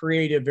in the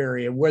creative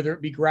area, whether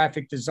it be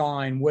graphic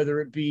design,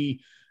 whether it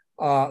be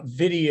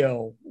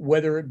video,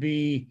 whether it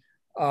be,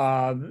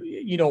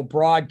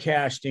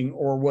 broadcasting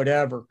or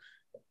whatever.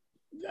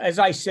 As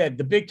I said,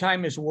 the big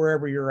time is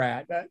wherever you're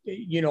at.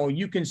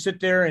 You can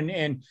sit there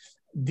and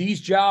these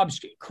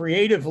jobs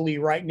creatively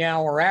right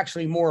now are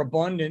actually more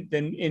abundant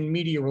than in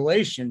media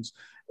relations.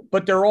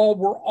 But we're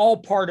all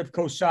part of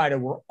CoSIDA.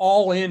 We're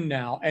all in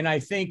now. And I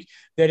think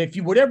that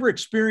whatever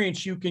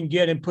experience you can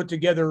get and put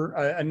together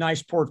a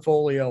nice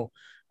portfolio,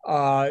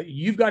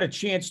 you've got a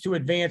chance to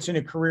advance in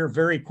a career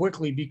very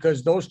quickly,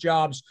 because those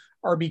jobs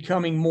are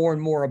becoming more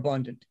and more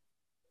abundant.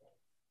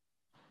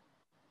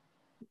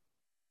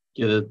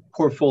 Yeah, the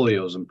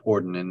portfolio is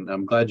important. And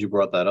I'm glad you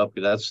brought that up.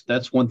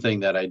 That's one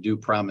thing that I do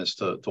promise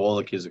to all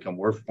the kids that come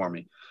work for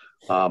me.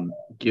 Come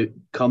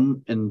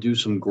and do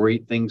some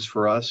great things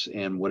for us,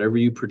 and whatever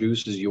you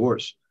produce is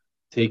yours.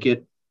 Take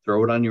it,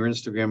 throw it on your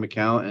Instagram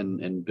account,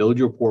 and build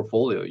your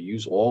portfolio.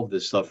 Use all of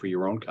this stuff for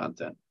your own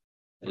content.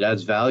 It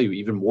adds value,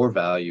 even more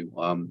value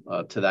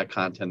to that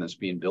content that's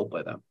being built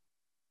by them.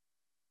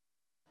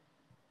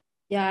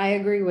 Yeah, I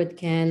agree with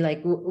Ken.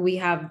 Like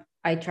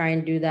I try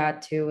and do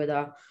that too with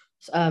our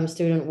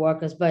student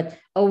workers. But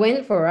a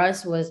win for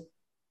us was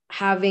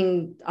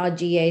having our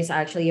GAs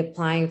actually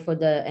applying for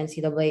the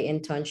NCAA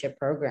internship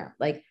program.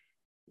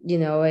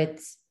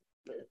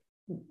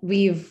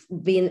 We've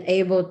been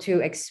able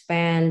to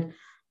expand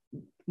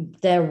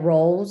their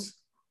roles,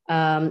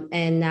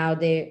 and now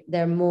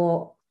they're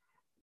more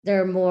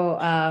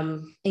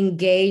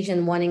engaged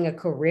and wanting a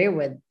career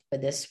with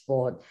this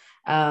sport.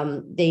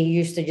 They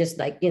used to just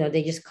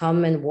they just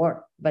come and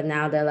work, but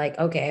now they're like,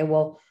 okay,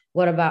 well,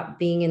 what about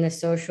being in a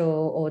social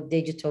or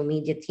digital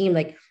media team?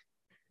 Like,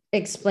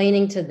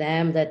 explaining to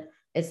them that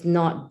it's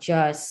not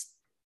just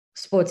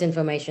sports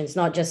information, it's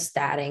not just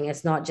statting,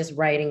 it's not just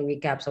writing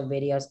recaps of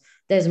videos.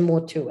 There's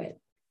more to it.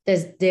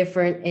 There's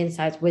different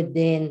insights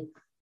within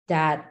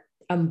that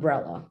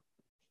umbrella.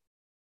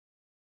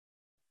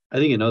 I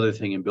think another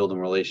thing in building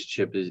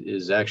relationship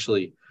is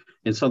actually,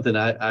 and something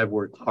I've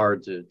worked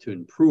hard to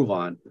improve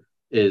on,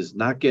 is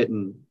not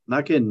getting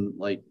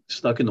like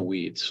stuck in the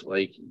weeds.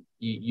 Like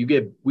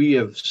we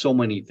have so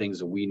many things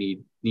that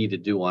we need to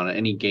do on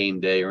any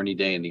game day or any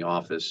day in the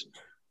office.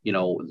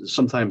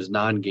 Sometimes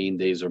non-game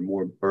days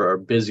are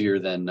busier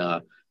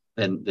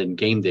than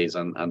game days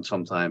on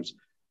sometimes.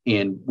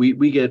 And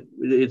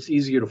it's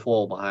easier to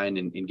fall behind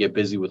and get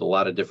busy with a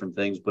lot of different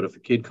things. But if a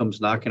kid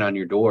comes knocking on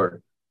your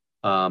door,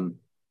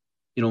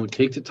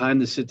 take the time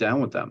to sit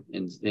down with them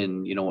and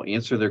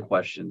answer their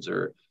questions.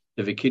 Or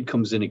if a kid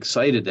comes in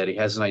excited that he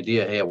has an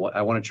idea, hey, I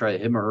want to try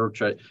him or her,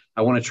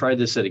 I want to try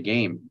this at a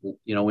game,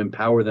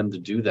 empower them to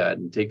do that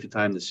and take the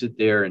time to sit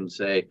there and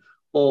say,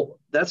 well,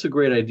 that's a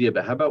great idea,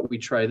 but how about we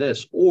try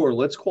this? Or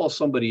let's call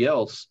somebody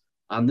else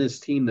on this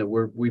team that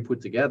we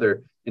put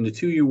together, and the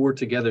two of you work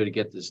together to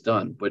get this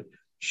done. But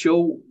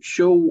show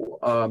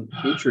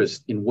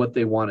interest in what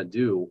they want to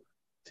do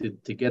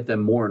to get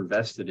them more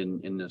invested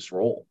in this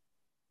role.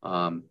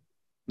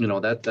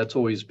 That's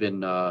always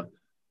been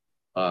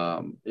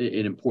an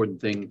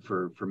important thing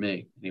for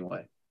me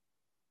anyway.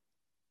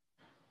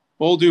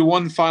 We'll do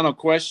one final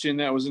question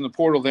that was in the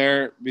portal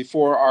there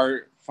before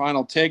our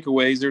final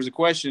takeaways. There's a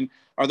question: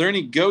 are there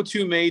any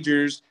go-to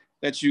majors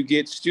that you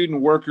get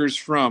student workers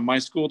from? My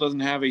school doesn't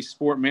have a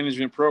sport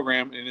management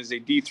program and is a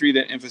D3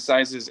 that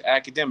emphasizes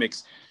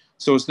academics.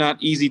 So it's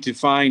not easy to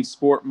find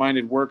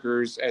sport-minded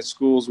workers at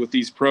schools with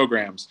these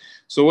programs.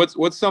 So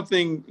what's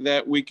something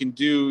that we can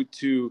do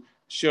to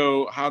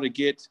show how to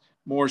get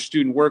more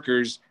student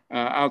workers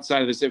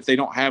outside of this if they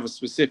don't have a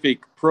specific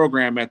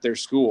program at their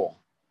school?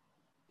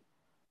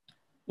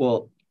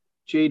 Well,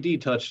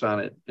 JD touched on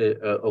it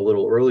a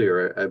little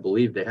earlier. I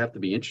believe they have to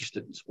be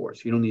interested in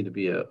sports. You don't need to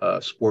be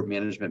a sport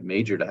management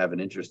major to have an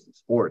interest in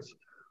sports.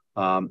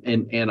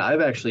 And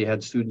I've actually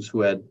had students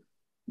who had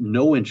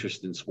no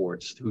interest in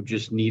sports, who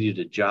just needed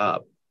a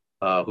job,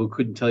 who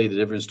couldn't tell you the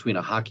difference between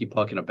a hockey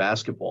puck and a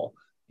basketball.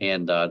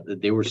 And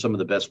they were some of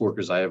the best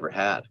workers I ever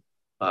had.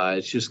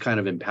 It's just kind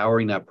of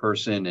empowering that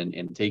person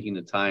and taking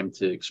the time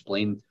to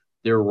explain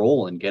their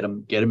role and get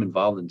them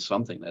involved in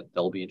something that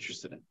they'll be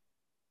interested in.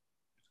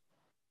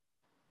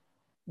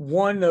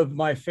 One of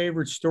my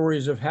favorite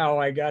stories of how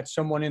I got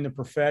someone in the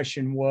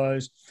profession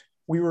was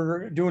we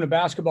were doing a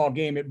basketball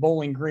game at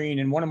Bowling Green,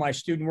 and one of my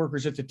student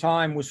workers at the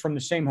time was from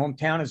the same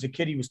hometown as the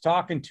kid he was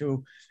talking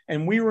to.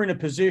 And we were in a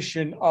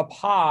position up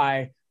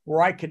high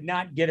where I could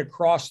not get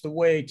across the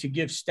way to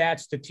give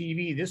stats to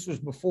TV. This was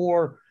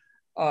before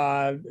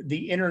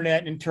the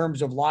internet in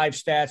terms of live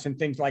stats and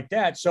things like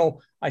that.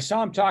 So I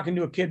saw him talking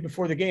to a kid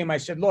before the game. I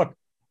said, look,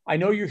 I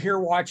know you're here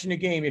watching the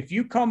game. If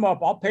you come up,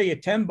 I'll pay you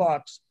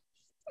 $10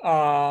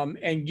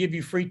 and give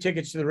you free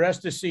tickets to the rest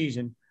of the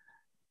season.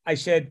 I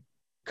said,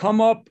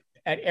 come up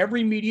at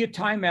every media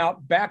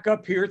timeout, back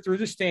up here through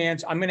the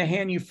stands. I'm going to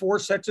hand you 4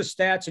 sets of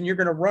stats and you're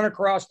going to run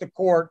across the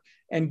court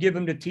and give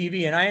them to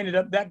TV.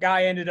 And that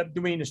guy ended up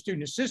doing a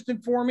student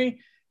assistant for me.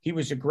 He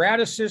was a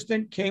grad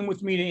assistant, came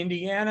with me to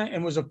Indiana,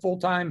 and was a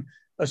full-time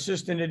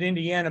assistant at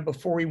Indiana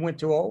before he went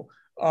to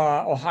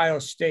Ohio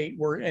State,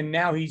 and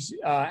now he's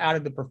out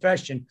of the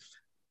profession.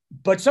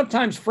 But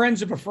sometimes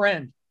friends of a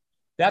friend,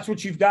 that's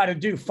what you've got to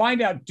do.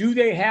 Find out, do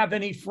they have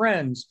any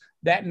friends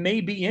that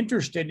may be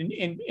interested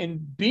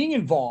in being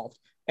involved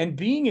and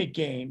being at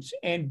games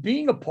and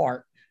being a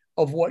part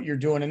of what you're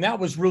doing? And that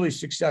was really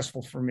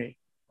successful for me.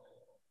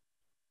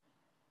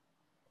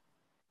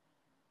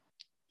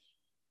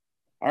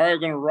 All right, we're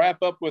going to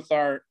wrap up with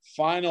our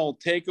final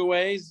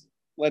takeaways.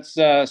 Let's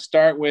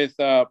start with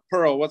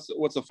Pearl. What's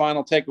the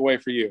final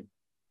takeaway for you?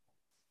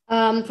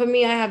 For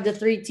me, I have the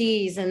 3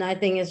 T's, and I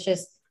think it's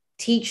just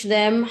teach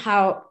them,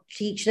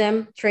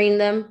 train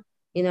them,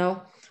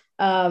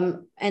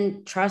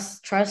 and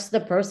trust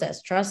the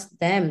process, trust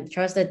them,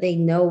 trust that they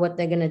know what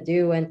they're going to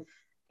do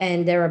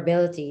and their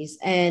abilities.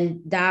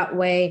 And that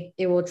way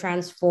it will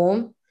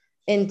transform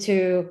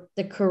into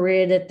the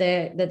career that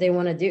they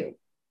want to do.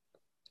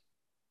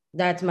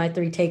 That's my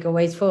 3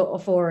 takeaways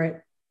for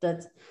it.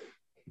 That's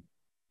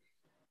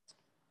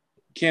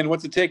Ken,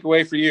 what's the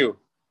takeaway for you?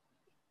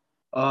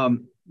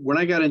 When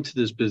I got into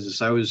this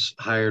business, I was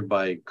hired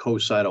by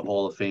CoSIDA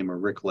Hall of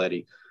Famer Rick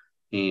Leddy.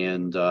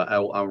 And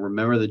I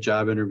remember the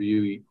job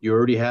interview. You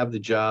already have the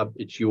job.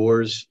 It's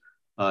yours.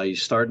 You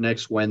start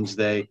next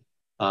Wednesday.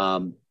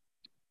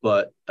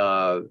 But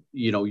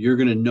you're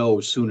going to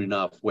know soon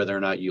enough whether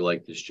or not you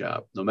like this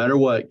job. No matter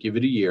what, give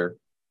it a year.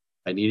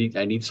 I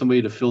need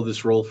somebody to fill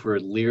this role for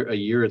a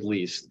year at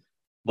least,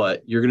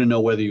 but you're going to know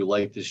whether you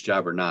like this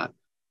job or not.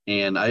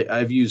 And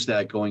I've used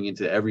that going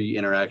into every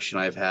interaction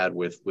I've had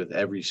with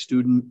every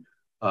student,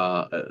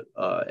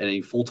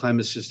 any full-time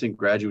assistant,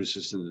 graduate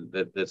assistant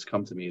that's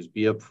come to me, is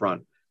be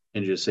upfront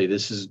and just say,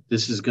 this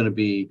is going to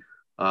be,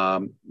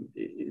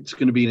 it's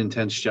going to be an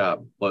intense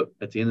job. But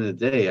at the end of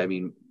the day, I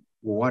mean,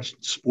 we're watching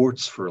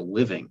sports for a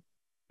living.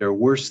 There are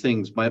worse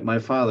things. My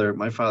father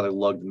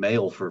lugged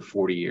mail for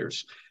 40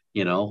 years.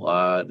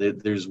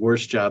 There's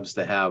worse jobs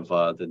to have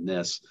than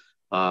this,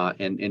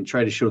 and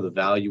try to show the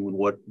value in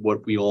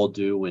what we all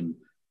do and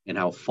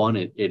how fun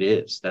it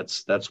is.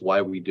 That's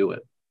why we do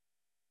it.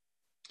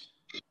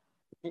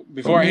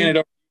 Before I hand it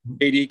over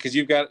to JD, because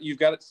you've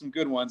got some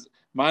good ones.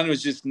 Mine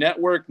was just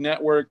network,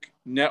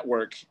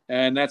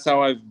 and that's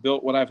how I've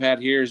built what I've had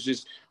here, is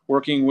just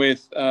working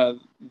with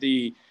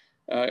the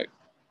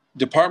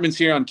departments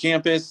here on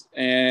campus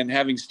and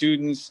having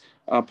students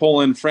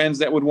pull in friends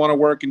that would want to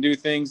work and do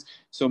things.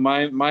 So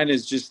mine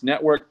is just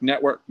network. Now,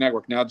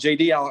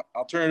 JD,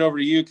 I'll turn it over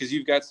to you because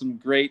you've got some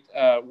great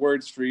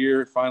words for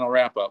your final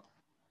wrap up.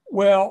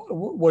 Well,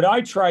 what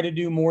I try to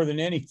do more than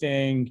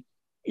anything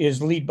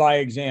is lead by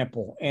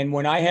example. And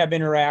when I have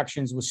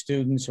interactions with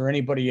students or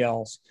anybody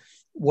else,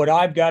 what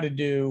I've got to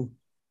do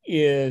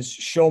is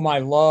show my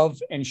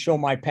love and show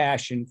my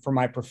passion for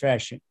my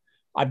profession.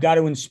 I've got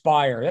to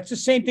inspire. That's the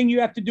same thing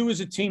you have to do as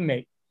a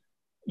teammate.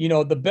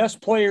 The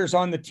best players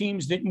on the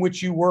teams in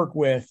which you work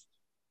with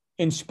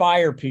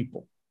inspire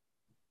people.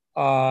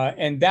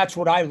 And that's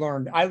what I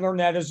learned. I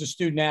learned that as a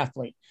student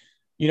athlete.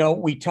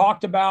 We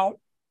talked about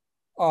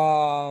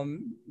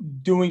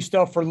doing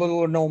stuff for little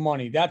or no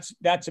money. That's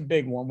a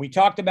big one. We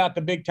talked about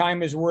the big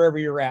time is wherever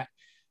you're at.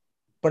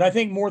 But I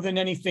think more than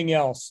anything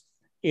else,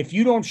 if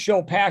you don't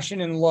show passion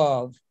and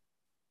love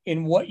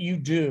in what you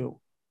do,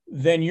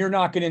 then you're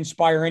not going to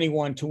inspire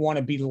anyone to want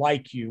to be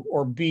like you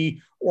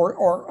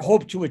or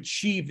hope to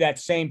achieve that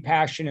same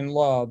passion and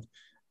love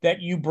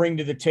that you bring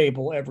to the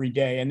table every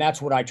day. And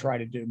that's what I try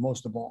to do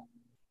most of all.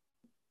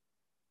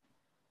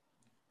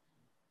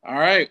 All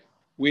right.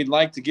 we'd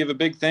like to give a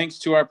big thanks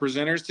to our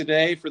presenters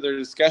today for their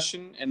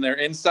discussion and their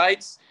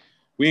insights.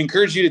 We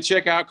encourage you to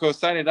check out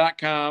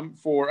CoSIDA.com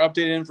for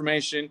updated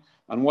information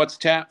on what's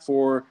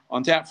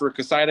on tap for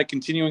CoSIDA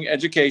continuing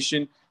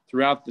education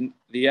throughout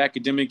the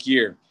academic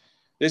year.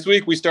 This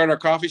week, we start our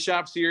coffee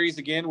shop series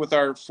again with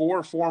our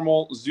 4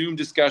 formal Zoom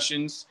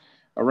discussions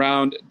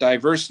around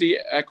diversity,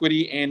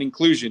 equity, and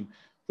inclusion.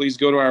 Please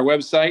go to our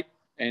website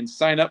and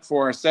sign up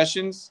for our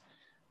sessions,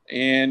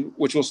 and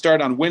which will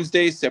start on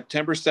Wednesday,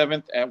 September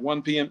 7th at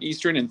 1 p.m.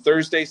 Eastern, and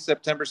Thursday,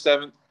 September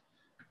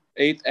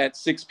 8th at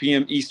 6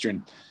 p.m.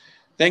 Eastern.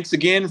 Thanks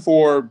again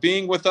for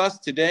being with us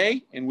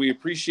today, and we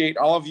appreciate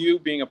all of you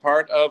being a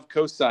part of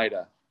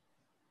CoSIDA.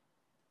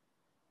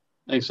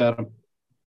 Thanks, Adam.